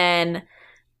time. And then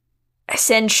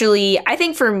essentially, I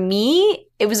think for me,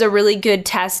 it was a really good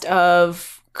test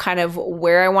of kind of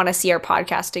where I want to see our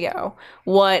podcast to go.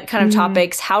 What kind of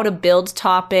topics, how to build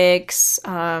topics,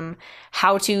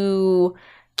 how to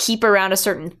keep around a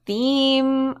certain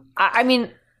theme. I mean,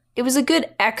 it was a good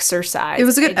exercise. It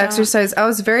was a good exercise. I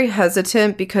was very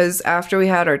hesitant because after we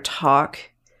had our talk,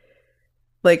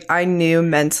 like I knew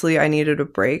mentally I needed a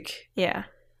break. Yeah.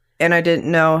 And I didn't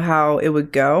know how it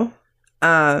would go.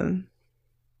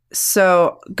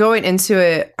 So going into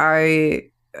it, I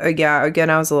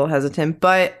was a little hesitant,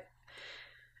 but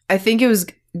I think it was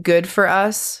good for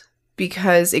us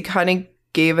because it kind of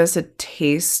gave us a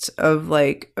taste of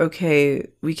like, okay,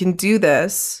 we can do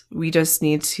this. We just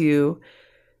need to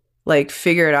like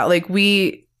figure it out. Like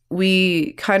we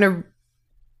kind of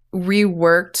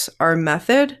reworked our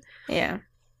method. Yeah.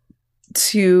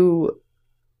 To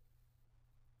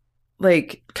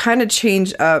like kind of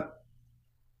change up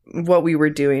what we were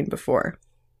doing before.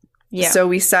 Yeah. So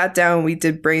we sat down, we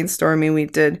did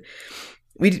brainstorming,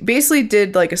 we basically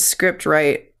did like a script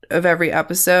write of every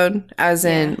episode, as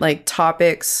in like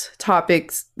topics,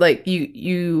 like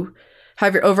you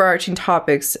have your overarching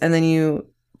topics and then you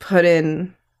put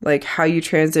in like how you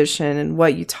transition and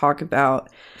what you talk about.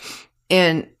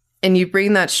 And you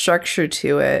bring that structure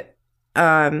to it.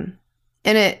 And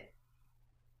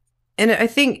I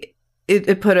think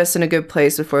it put us in a good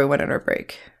place before we went on our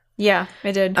break. Yeah,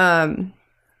 it did.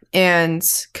 And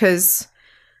because,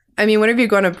 I mean, whenever you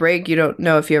go on a break, you don't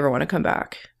know if you ever want to come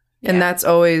back. Yeah. And that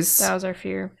was our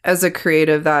fear. As a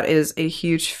creative, that is a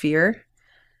huge fear,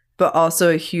 but also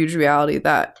a huge reality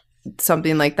that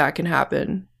something like that can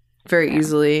happen very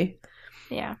easily.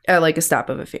 Yeah. At like a snap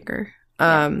of a finger.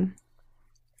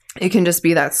 It can just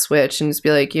be that switch and just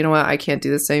be like, you know what, I can't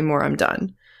do this anymore. I'm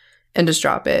done. And just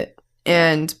drop it.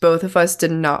 And both of us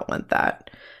did not want that.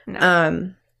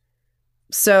 No.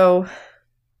 So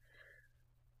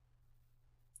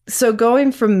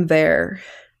going from there,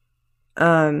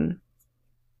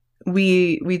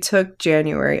 we took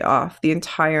January off, the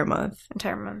entire month.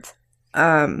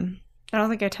 I don't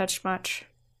think I touched much.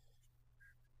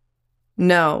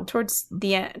 No. Towards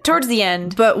the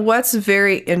end. But what's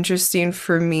very interesting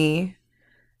for me,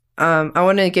 I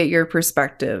want to get your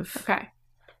perspective. Okay.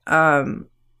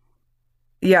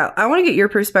 Yeah, I want to get your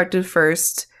perspective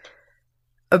first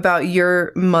about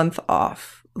your month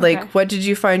off. Like, what did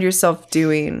you find yourself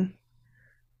doing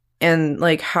and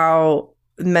like how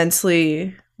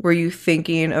mentally were you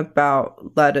thinking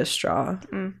about lettuce straw?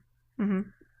 Mm-hmm.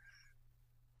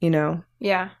 You know?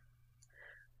 Yeah.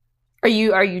 Are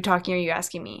you talking? Or are you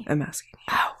asking me? I'm asking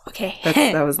you. Oh, okay.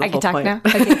 That was the whole point. I can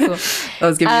talk now. Okay, cool. I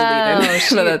was giving you a lead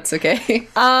in, but that's okay.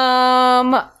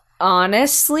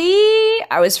 Honestly,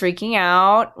 I was freaking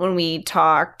out when we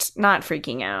talked. Not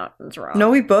freaking out. It was wrong.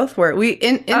 No, we both were. We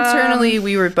internally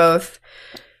we were both.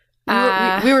 We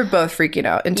were both freaking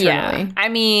out internally. Yeah. I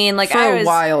mean, like for a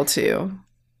while too.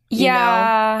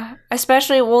 Yeah, you know?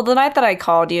 Especially, well, the night that I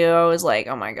called you, I was like,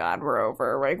 oh my God, we're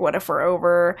over. Like, what if we're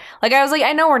over? Like, I was like,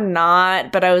 I know we're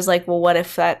not, but I was like, well, what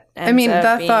if that ends up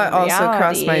that being thought reality? Also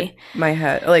crossed my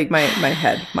head. Like, my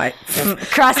head.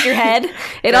 Crossed your head?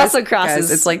 It also crosses.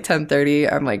 Guys, it's like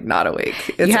 10:30. I'm like not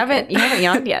awake. You haven't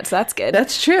yawned yet, so that's good.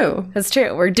 That's true. That's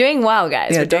true. We're doing well,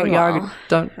 guys. Yeah, we're doing well.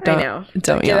 Don't Get out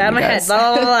of my head.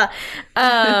 Blah, blah,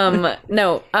 blah.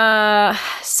 No.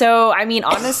 So, I mean,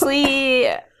 honestly...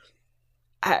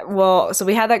 so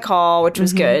we had that call, which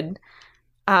was good.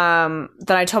 Then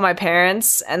I told my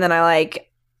parents, and then I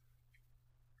like,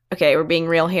 okay, we're being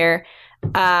real here.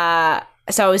 So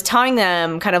I was telling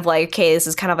them kind of like, okay, this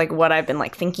is kind of like what I've been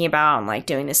like thinking about and like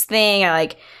doing this thing. I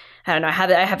don't know, I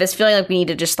have this feeling like we need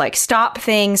to just like stop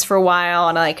things for a while,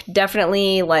 and I like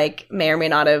definitely like may or may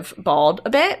not have bawled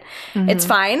a bit. It's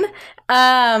fine.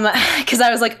 Because I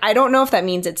was like, I don't know if that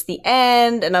means it's the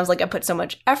end, and I was like, I put so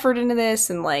much effort into this,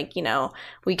 and like, you know,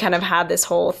 we kind of had this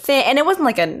whole thing, and it wasn't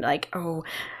like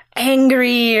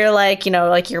angry or like, you know,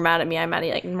 like you're mad at me, I'm mad at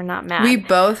you. Like, we're not mad. We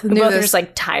both knew were just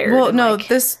like tired. Well, no, like,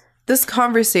 this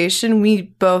conversation, we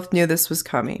both knew this was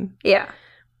coming. Yeah.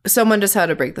 Someone just had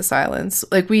to break the silence.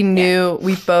 Like we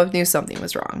both knew something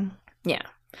was wrong. Yeah.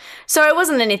 So it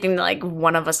wasn't anything that like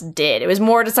one of us did. It was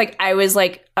more just like I was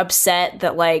like upset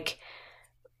that like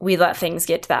we let things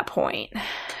get to that point.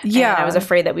 Yeah. And I was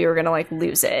afraid that we were going to like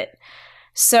lose it.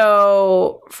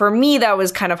 So for me, that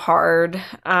was kind of hard.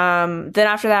 Then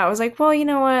after that, I was like, well, you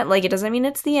know what? Like, it doesn't mean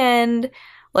it's the end.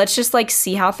 Let's just like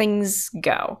see how things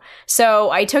go.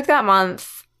 So I took that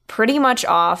month pretty much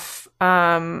off.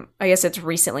 I guess it's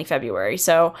recently February.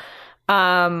 So,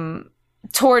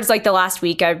 towards like the last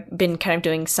week, I've been kind of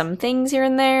doing some things here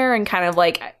and there and kind of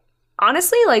like,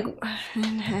 honestly, like,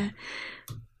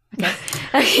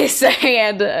 okay, sorry, I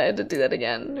had to do that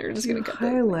again. We're just gonna cut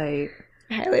that. I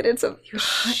highlighted some.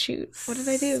 Shoot, what did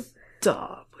I do?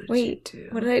 Stop. Wait,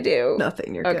 what did I do?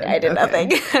 Nothing. You're okay, good. I did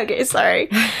nothing. Okay, sorry.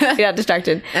 I got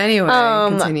distracted. Anyway,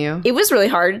 continue. It was really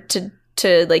hard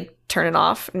to like turn it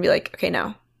off and be like, okay,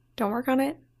 no, don't work on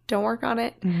it. Don't work on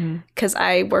it. Because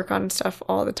I work on stuff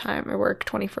all the time. I work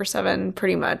 24/7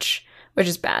 pretty much, which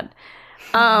is bad.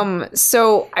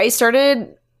 So I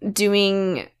started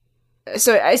doing.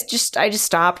 So I just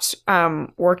stopped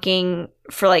working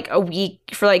for like a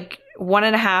week, for like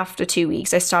 1.5 to 2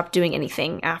 weeks. I stopped doing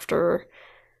anything after.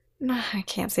 I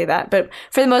can't say that, but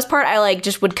for the most part, I like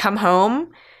just would come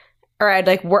home, or I'd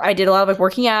like work. I did a lot of like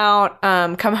working out.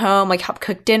 Come home, like help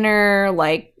cook dinner,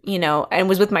 like, you know, and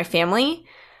was with my family.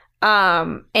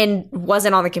 And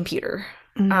wasn't on the computer.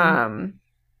 In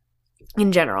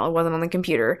general, I wasn't on the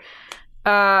computer.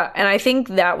 And I think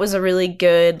that was a really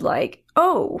good like,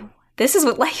 oh, this is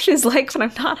what life is like when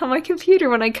I'm not on my computer,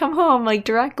 when I come home like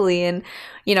directly and,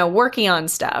 you know, working on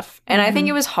stuff. And I think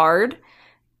it was hard.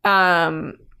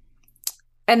 And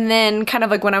then kind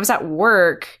of like when I was at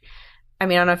work, I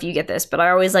mean, I don't know if you get this, but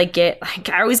I always get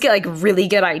like really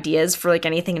good ideas for like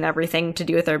anything and everything to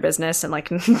do with our business, and like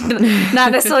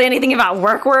not necessarily anything about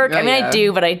work. I mean, yeah. I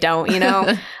do, but I don't, you know,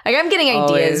 like I'm getting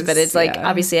ideas, but it's like,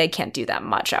 obviously I can't do that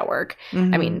much at work.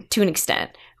 I mean, to an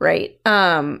extent. Right.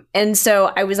 And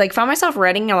so I was like, found myself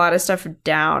writing a lot of stuff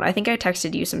down. I think I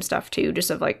texted you some stuff too,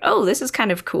 just of like, oh, this is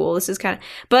kind of cool. This is kind of,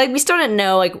 but like, we still didn't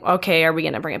know, like, okay, are we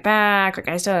going to bring it back? Like,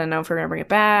 I still didn't know if we're going to bring it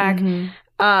back.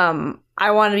 I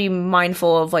want to be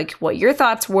mindful of like what your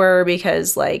thoughts were,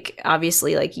 because like,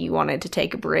 obviously like you wanted to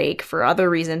take a break for other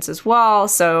reasons as well.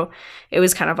 So it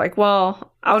was kind of like,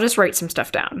 well, I'll just write some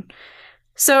stuff down.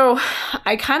 So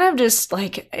I kind of just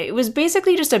like, it was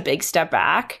basically just a big step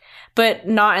back, but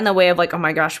not in the way of like, oh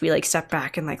my gosh, we like stepped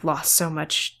back and like lost so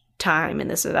much time and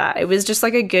this or that. It was just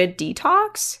like a good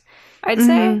detox, I'd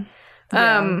say.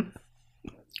 Yeah.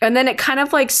 And then it kind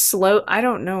of like I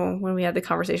don't know when we had the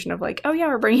conversation of like, oh yeah,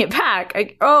 we're bringing it back.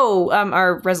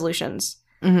 Our resolutions.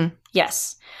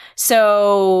 Yes.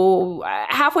 So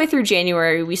halfway through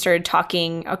January, we started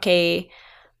talking, okay,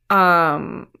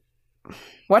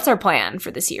 what's our plan for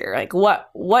this year? Like,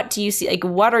 what do you see? Like,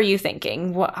 what are you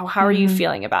thinking? How are you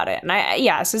feeling about it? And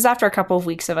so this is after a couple of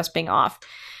weeks of us being off.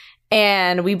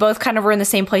 And we both kind of were in the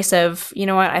same place of, you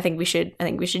know what, I think we should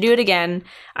do it again.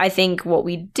 I think what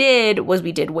we did was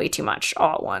we did way too much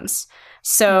all at once.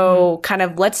 So kind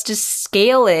of let's just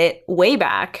scale it way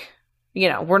back. You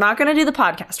know, we're not going to do the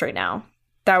podcast right now.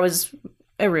 That was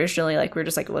originally like, we were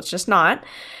just like, let's just not.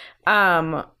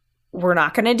 We're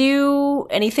not going to do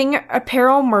anything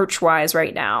apparel merch wise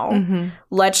right now.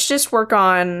 Let's just work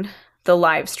on the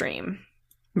live stream.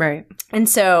 Right. And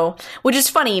so, which is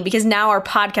funny because now our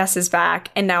podcast is back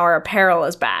and now our apparel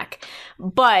is back.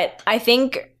 But I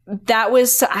think that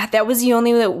was the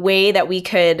only way that we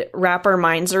could wrap our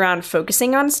minds around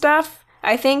focusing on stuff,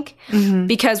 I think.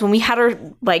 Because when we had our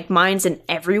like minds in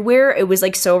everywhere, it was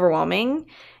like so overwhelming.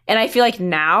 And I feel like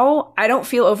now I don't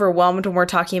feel overwhelmed when we're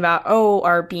talking about,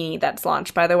 our beanie that's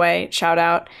launched, by the way. Shout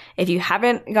out. If you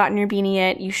haven't gotten your beanie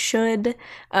yet, you should.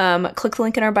 Click the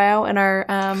link in our bio and our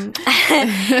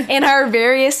in our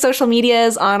various social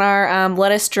medias on our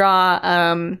Let Us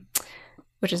Draw,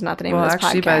 which is not the name of this podcast. Well,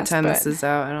 actually, by the time this is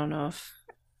out, I don't know if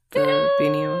the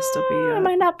beanie will still be It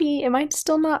might not be. It might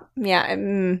still not.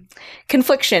 Yeah.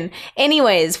 Confliction.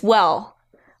 Anyways, well,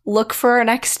 look for our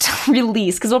next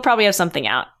release because we'll probably have something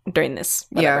out during this.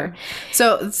 Whatever.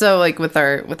 Yeah. So like with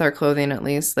our clothing at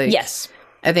least, like yes,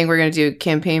 I think we're gonna do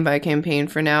campaign by campaign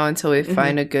for now until we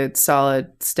find a good,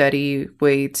 solid, steady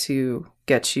way to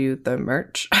get you the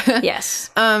merch. Yes.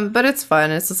 But it's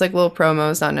fun. It's just like little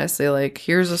promos, not necessarily like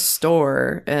here's a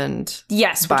store and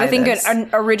yes, which I think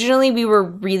originally we were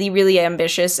really, really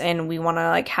ambitious and we want to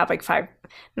like have like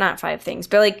not five things,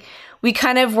 but like we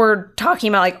kind of were talking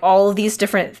about like all of these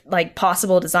different like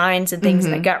possible designs and things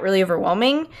and it got really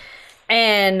overwhelming.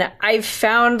 And I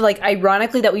found like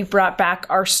ironically that we've brought back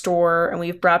our store and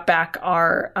we've brought back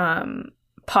our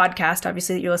podcast,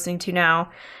 obviously, that you're listening to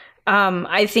now.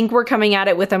 I think we're coming at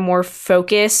it with a more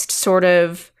focused sort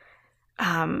of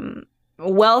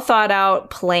well thought out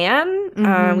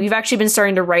plan. We've actually been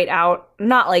starting to write out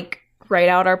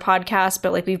our podcast,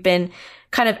 but like we've been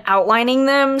kind of outlining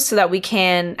them so that we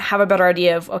can have a better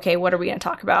idea of, okay, what are we going to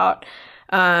talk about?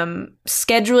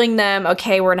 Scheduling them.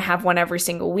 Okay, we're going to have one every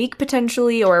single week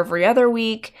potentially or every other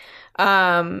week.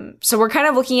 So we're kind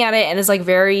of looking at it and it's like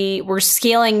we're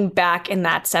scaling back in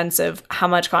that sense of how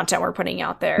much content we're putting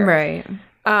out there. Right.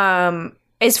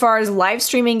 As far as live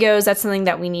streaming goes, that's something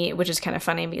that we need, which is kind of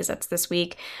funny because that's this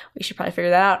week. We should probably figure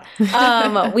that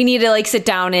out. We need to like sit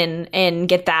down and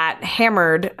get that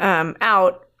hammered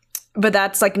out. But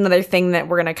that's like another thing that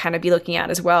we're going to kind of be looking at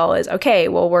as well is, okay,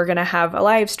 well, we're going to have a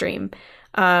live stream.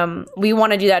 We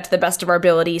want to do that to the best of our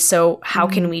ability. So how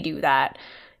can we do that?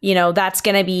 You know, that's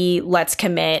going to be, let's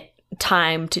commit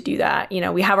time to do that. You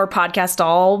know, we have our podcast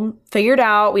all figured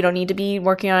out. We don't need to be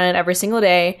working on it every single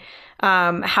day.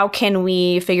 How can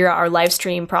we figure out our live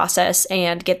stream process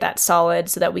and get that solid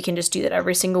so that we can just do that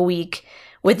every single week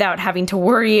without having to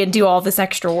worry and do all this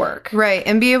extra work. Right.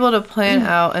 And be able to plan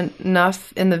out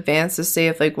enough in advance to say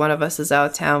if like one of us is out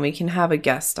of town, we can have a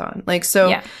guest on. Like,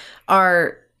 so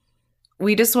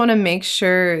we just want to make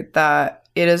sure that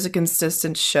it is a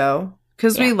consistent show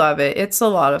because we love it. It's a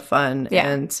lot of fun. Yeah.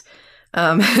 And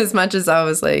as much as I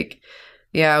was like,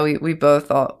 we both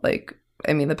thought like,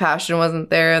 I mean, the passion wasn't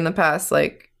there in the past,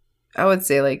 like, I would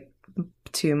say like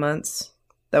 2 months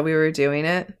that we were doing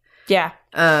it. Yeah.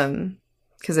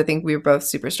 Because I think we were both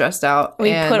super stressed out.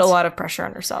 We put a lot of pressure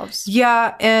on ourselves.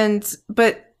 Yeah,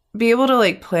 but be able to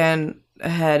like plan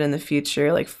ahead in the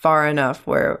future, like far enough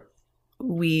where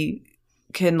we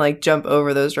can like jump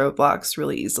over those roadblocks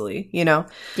really easily, you know?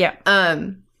 Yeah.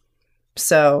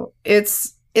 So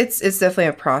it's definitely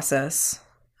a process,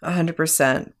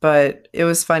 100%. But it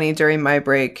was funny during my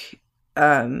break.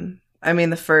 I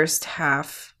mean, the first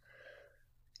half,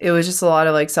 it was just a lot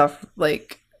of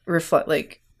like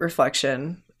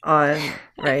reflection on,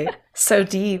 right? So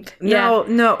deep.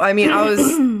 No, I mean,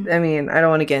 I don't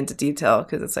want to get into detail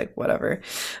because it's like whatever,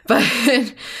 but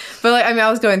like, I mean, I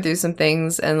was going through some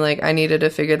things and like I needed to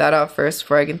figure that out first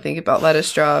before I can think about Let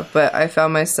Us Draw. But I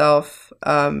found myself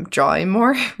drawing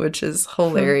more, which is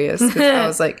hilarious because I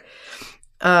was like,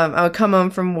 I would come home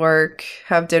from work,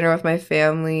 have dinner with my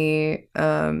family,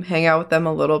 hang out with them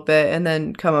a little bit, and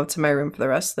then come up to my room for the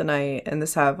rest of the night and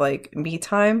just have like me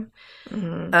time.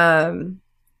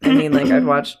 I mean, like I'd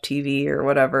watch TV or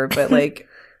whatever, but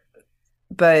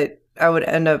I would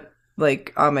end up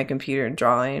like on my computer and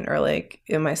drawing or like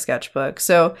in my sketchbook.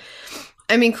 So,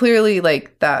 I mean, clearly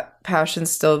like that passion's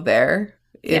still there.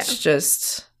 It's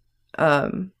just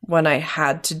when I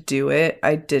had to do it,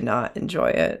 I did not enjoy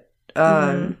it.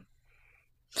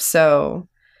 So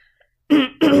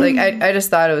like I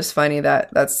just thought it was funny that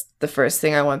that's the first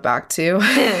thing I went back to.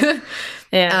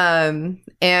 Yeah.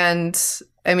 And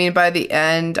I mean, by the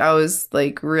end, I was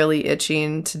like really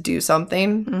itching to do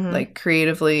something like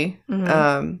creatively.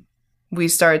 We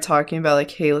started talking about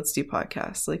like, hey, let's do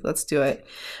podcasts. Like, let's do it.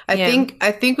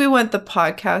 I think we went the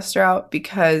podcast route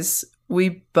because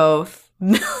we both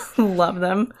love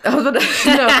them. I was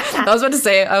about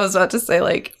to say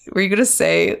like, were you gonna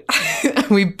say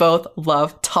we both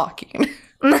love talking?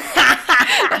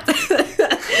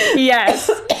 Yes.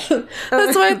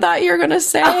 That's what I thought you were gonna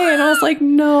say, and I was like,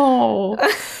 no.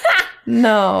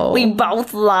 We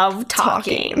both love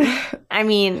talking. I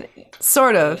mean,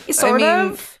 sort of.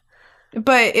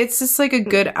 But it's just like a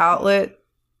good outlet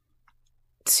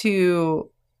to,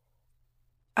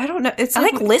 I don't know. I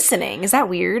like listening. Is that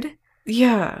weird?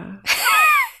 Yeah.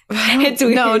 It's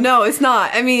weird. No, it's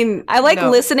not. I mean, I like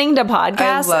listening to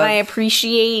podcasts, and I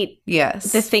appreciate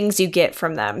the things you get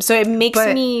from them. So it makes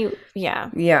me,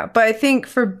 Yeah, but I think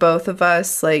for both of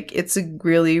us, like, it's a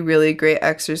really, really great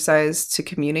exercise to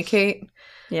communicate.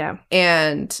 Yeah.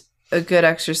 And a good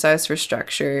exercise for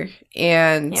structure.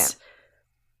 And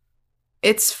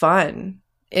it's fun.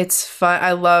 It's fun.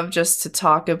 I love just to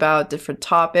talk about different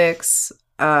topics.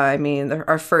 I mean,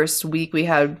 our first week we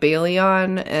had Bailey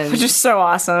on, and which is so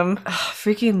awesome.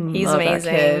 Freaking he's love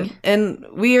amazing. That kid. And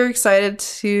we are excited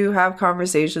to have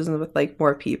conversations with like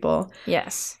more people.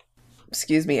 Yes.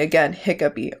 Excuse me again,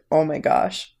 hiccupy. Oh my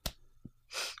gosh.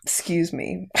 Excuse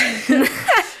me.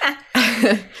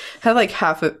 Had like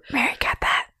half a Mary got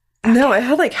that. Okay. No, I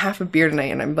had like half a beer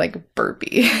tonight, and I'm like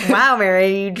burpy. Wow, Mary,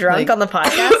 are you drunk on the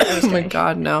podcast? Oh my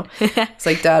god, no. It's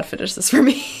like, Dad, finish this for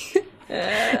me.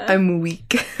 I'm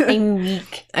weak.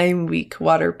 I'm weak.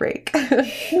 Water break.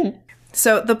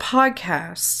 So the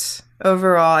podcast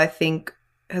overall, I think,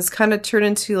 has kind of turned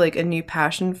into like a new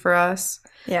passion for us.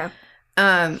 Yeah.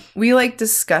 We like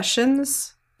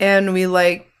discussions, and we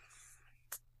like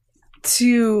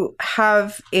to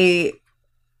have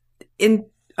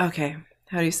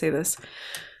how do you say this?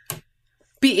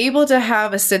 Be able to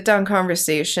have a sit-down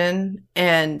conversation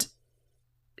and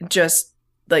just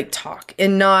like talk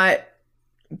and not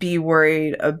be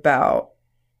worried about,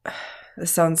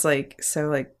 this sounds like so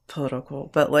like political,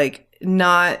 but like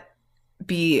not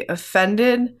be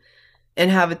offended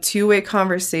and have a two-way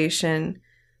conversation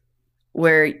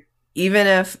where even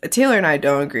if Taylor and I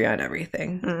don't agree on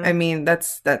everything, I mean,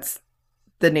 that's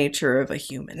the nature of a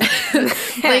human.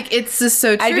 Like, it's just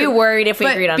so true. I'd be worried if we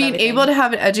agreed on being able to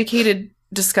have an educated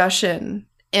discussion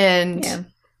and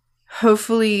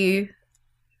hopefully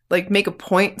like make a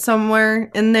point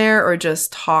somewhere in there or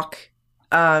just talk.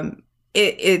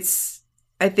 It's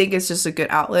I think it's just a good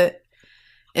outlet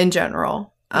in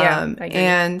general. I agree.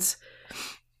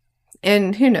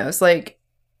 And who knows, like,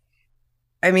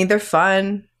 I mean, they're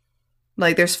fun.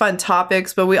 Like, there's fun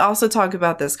topics, but we also talk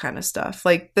about this kind of stuff.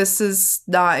 Like, this is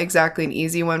not exactly an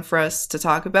easy one for us to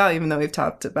talk about, even though we've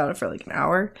talked about it for like an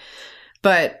hour.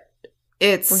 But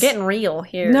we're getting real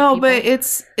here. No, people. But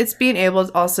it's being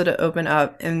able also to open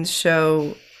up and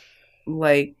show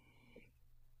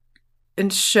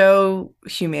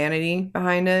humanity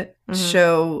behind it,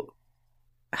 show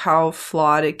how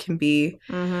flawed it can be,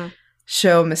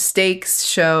 show mistakes,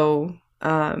 show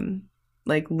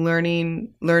like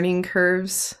learning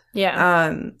curves.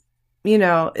 Yeah. You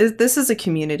know, this is a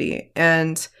community,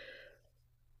 and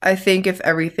I think if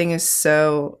everything is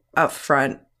so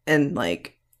upfront and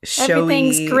like showy,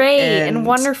 everything's great and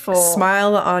wonderful,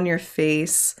 smile on your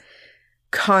face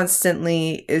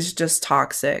constantly is just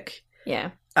toxic.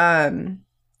 Yeah.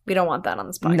 We don't want that on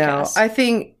this podcast. No, I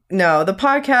think the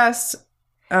podcast.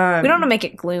 We don't want to make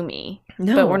it gloomy.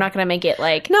 No, but we're not going to make it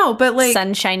like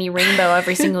sunshiny rainbow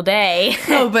every single day.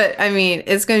 No, but I mean,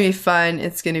 it's going to be fun.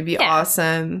 It's going to be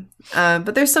awesome.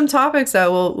 But there's some topics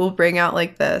that we'll bring out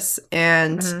like this,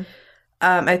 and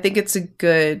I think it's a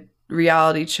good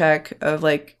reality check of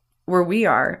like where we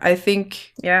are. I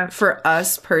think for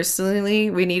us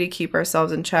personally, we need to keep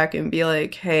ourselves in check and be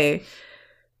like, hey,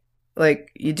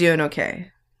 like, you doing okay?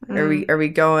 Are we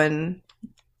going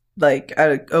like at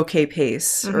an okay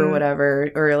pace or whatever,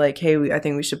 or like, hey, I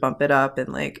think we should bump it up and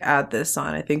like add this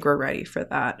on. I think we're ready for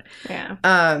that. Yeah.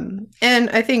 And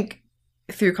I think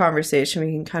through conversation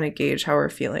we can kind of gauge how we're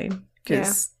feeling,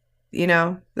 because you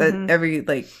know that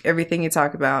everything you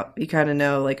talk about, you kind of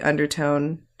know like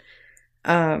undertone,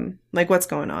 like what's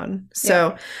going on.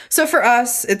 So for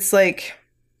us, it's like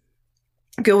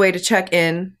a good way to check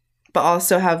in, but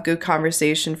also have good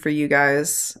conversation for you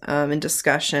guys, and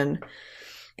discussion.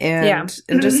 And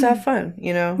just have fun,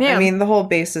 you know? Yeah. I mean, the whole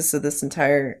basis of this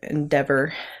entire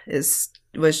endeavor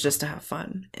was just to have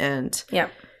fun and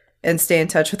and stay in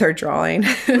touch with our drawing.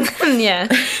 Yeah.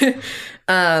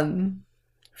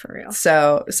 For real.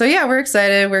 So yeah, we're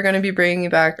excited. We're going to be bringing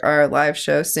back our live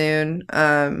show soon.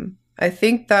 I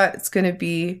think that it's going to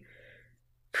be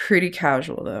pretty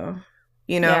casual though.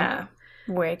 You know? Yeah.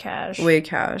 Way cash. Way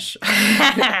cash.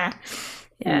 Yeah.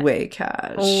 Way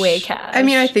cash. Way cash. I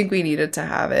mean, I think we needed to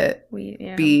have it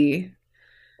be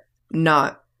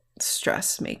not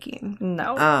stress making.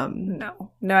 No.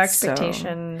 No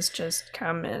expectations. So, just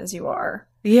come as you are.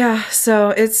 Yeah. So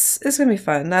it's going to be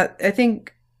fun. That I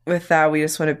think with that, we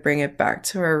just want to bring it back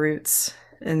to our roots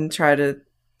and try to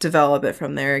develop it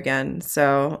from there again.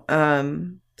 So,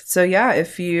 yeah,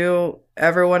 if you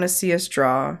ever want to see us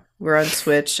draw, we're on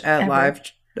Twitch at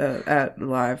live. No,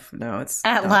 it's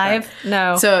at live. That.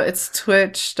 No. So it's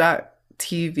twitch.tv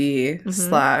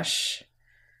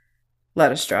 /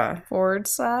 let us draw /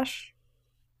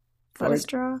 let us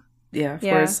draw. Yeah, /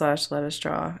 let us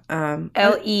draw. LETTUSDRAW.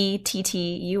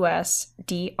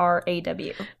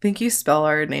 I think you spell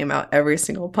our name out every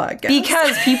single podcast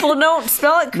because people don't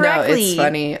spell it correctly. No, it's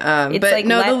funny. It's but like,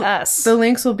 no, let us. The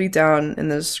links will be down in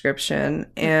the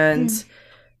description, and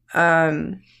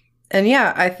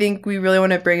yeah, I think we really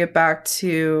want to bring it back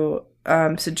to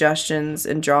suggestions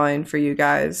and drawing for you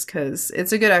guys because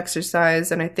it's a good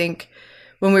exercise. And I think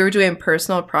when we were doing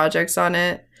personal projects on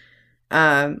it,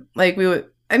 some of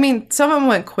them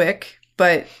went quick,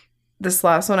 but this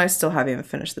last one I still haven't even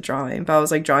finished the drawing. But I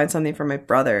was like drawing something for my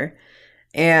brother,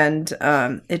 and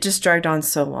it just dragged on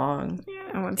so long.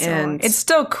 Yeah, it went so long. It's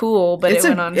still cool, but it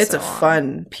went on so long. It's a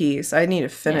fun piece. I need to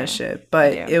finish it,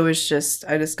 but it was just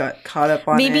I just got caught up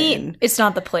on it. Maybe it's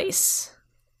not the place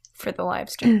for the live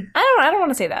stream. I don't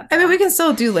want to say that. I mean, we can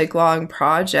still do like long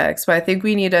projects, but I think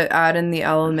we need to add in the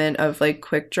element of like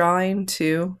quick drawing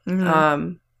too.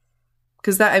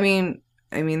 Because that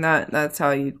that's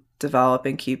how you develop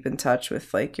and keep in touch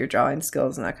with like your drawing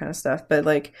skills and that kind of stuff. But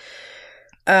like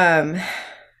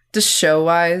just show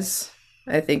wise,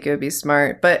 I think it would be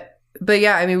smart. But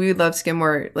yeah, I mean, we'd love to get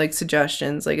more like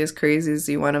suggestions, like as crazy as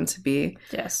you want them to be.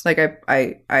 Yes. Like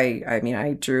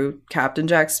I drew Captain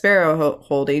Jack Sparrow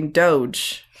holding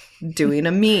Doge, doing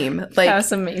a meme. Like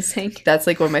that's amazing. That's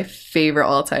like one of my favorite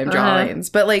all-time drawings.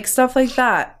 But like stuff like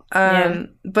that.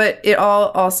 But it all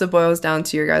also boils down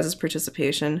to your guys'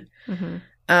 participation.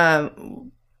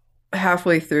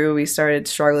 Halfway through, we started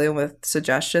struggling with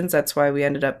suggestions. That's why we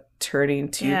ended up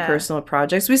turning to personal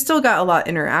projects. We still got a lot of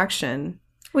interaction.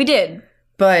 We did.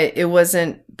 But it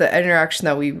wasn't the interaction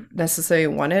that we necessarily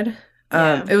wanted.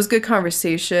 It was good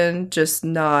conversation, just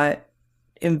not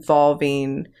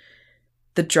involving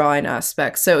the drawing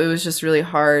aspect. So it was just really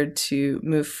hard to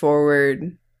move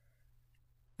forward.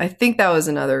 I think that was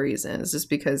another reason. It's just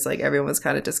because like everyone was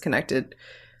kind of disconnected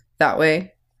that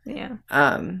way. Yeah.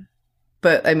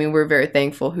 But I mean, we're very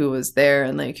thankful who was there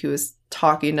and like who was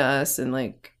talking to us and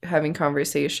like having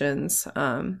conversations.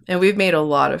 And we've made a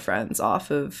lot of friends off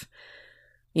of,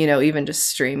 even just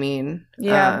streaming.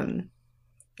 Yeah.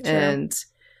 And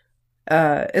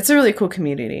it's a really cool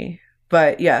community.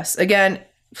 But yes, again,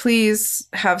 please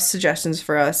have suggestions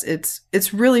for us.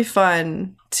 It's really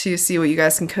fun to see what you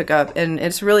guys can cook up, and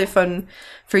it's really fun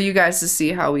for you guys to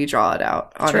see how we draw it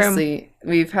out. Honestly,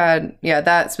 we've had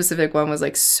that specific one was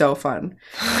like so fun.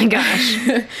 Oh my gosh.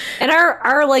 And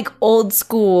our like old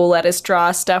school let us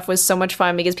draw stuff was so much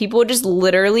fun because people would just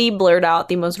literally blurt out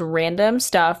the most random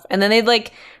stuff, and then they'd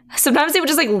like sometimes they would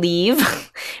just like leave.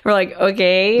 We're like,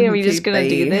 okay, are we just gonna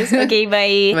do this? Okay,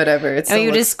 bye. Whatever. It's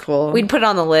just cool. We'd put it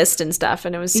on the list and stuff,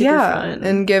 and it was super fun.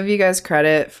 And give you guys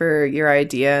credit for your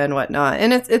idea and whatnot.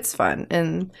 And it's fun.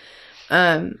 And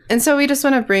so we just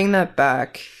want to bring that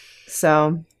back.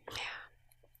 So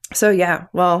yeah.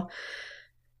 Well,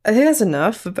 I think that's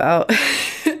enough about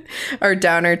our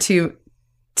downer 2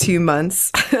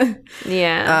 months.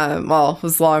 Yeah. Well, it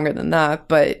was longer than that,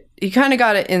 but you kind of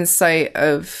got an insight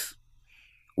of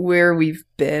where we've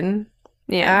been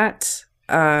at.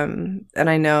 And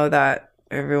I know that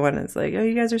everyone is like, oh,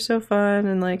 you guys are so fun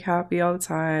and like happy all the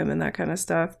time and that kind of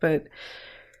stuff. But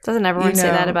doesn't everyone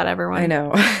say that about everyone? I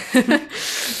know.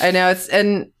 I know.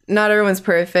 And not everyone's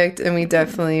perfect. And we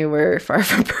definitely were far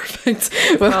from perfect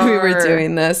when we were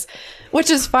doing this, which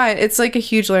is fine. It's like a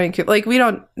huge learning curve. Like we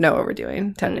don't know what we're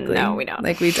doing technically. No, we don't.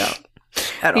 Like we don't.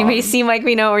 We may seem like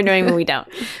we know what we're doing, but we don't.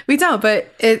 We don't,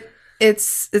 but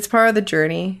it's part of the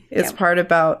journey. It's part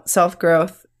about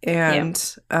self-growth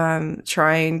and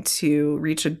trying to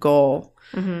reach a goal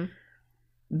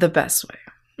the best way.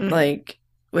 Like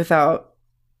without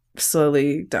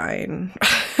slowly dying.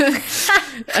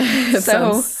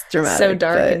 Sounds dramatic. So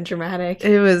dark and dramatic.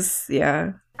 It was,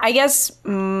 I guess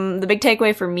the big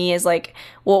takeaway for me is like,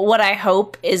 well, what I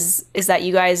hope is that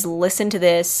you guys listen to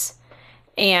this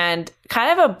and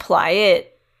kind of apply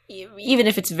it even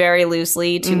if it's very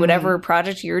loosely, to whatever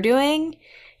project you're doing,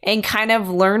 and kind of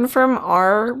learn from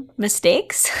our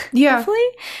mistakes. Yeah.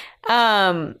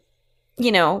 Hopefully. You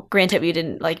know, granted we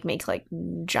didn't like make like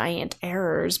giant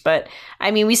errors, but I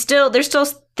mean there's still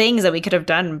things that we could have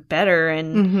done better,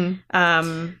 and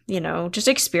you know, just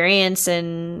experience.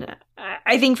 And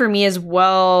I think for me as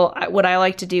well, what I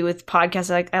like to do with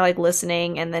podcasts, I like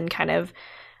listening and then kind of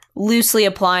loosely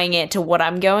applying it to what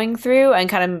I'm going through, and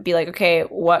kind of be like, okay,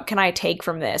 what can I take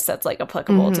from this that's like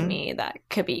applicable to me that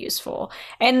could be useful?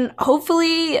 And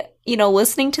hopefully, you know,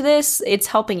 listening to this, it's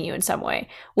helping you in some way,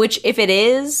 which if it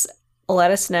is,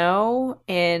 let us know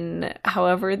in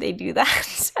however they do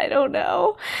that. I don't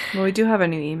know. Well, we do have a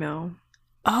new email.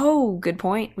 Oh, good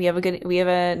point. We have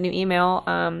a new email,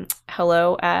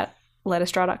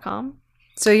 hello@letusdraw.com.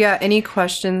 So yeah, any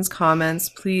questions, comments,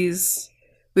 please.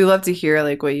 We love to hear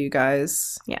like what you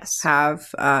guys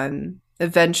have.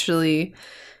 Eventually,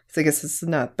 I guess it's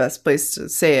not the best place to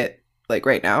say it like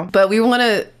right now, but we want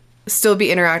to still be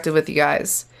interactive with you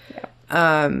guys.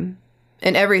 Yeah.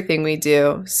 In everything we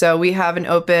do. So we have an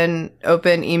open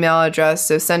email address.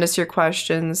 So send us your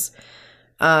questions,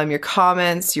 your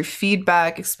comments, your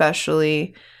feedback,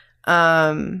 especially.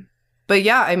 But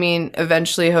yeah, I mean,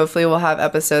 eventually, hopefully we'll have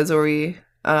episodes where we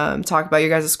talk about your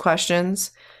guys' questions.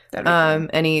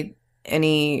 Any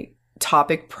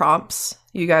topic prompts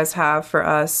you guys have for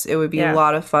us. It would be a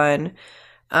lot of fun.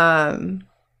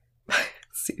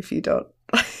 See if you don't.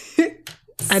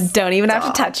 I don't even have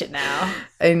to touch it now.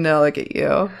 I know, look at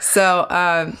you. So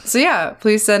yeah,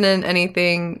 please send in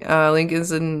anything. Link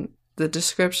is in the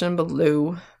description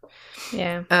below.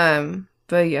 Yeah.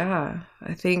 But yeah,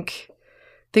 I think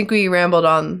we rambled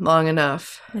on long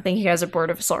enough. I think you guys are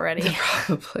bored of us already.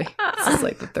 Probably. This is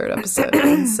like the 3rd episode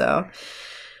in, so.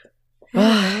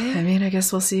 I mean, I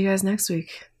guess we'll see you guys next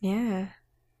week. Yeah.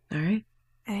 All right.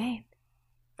 All right.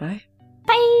 Bye.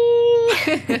 Bye.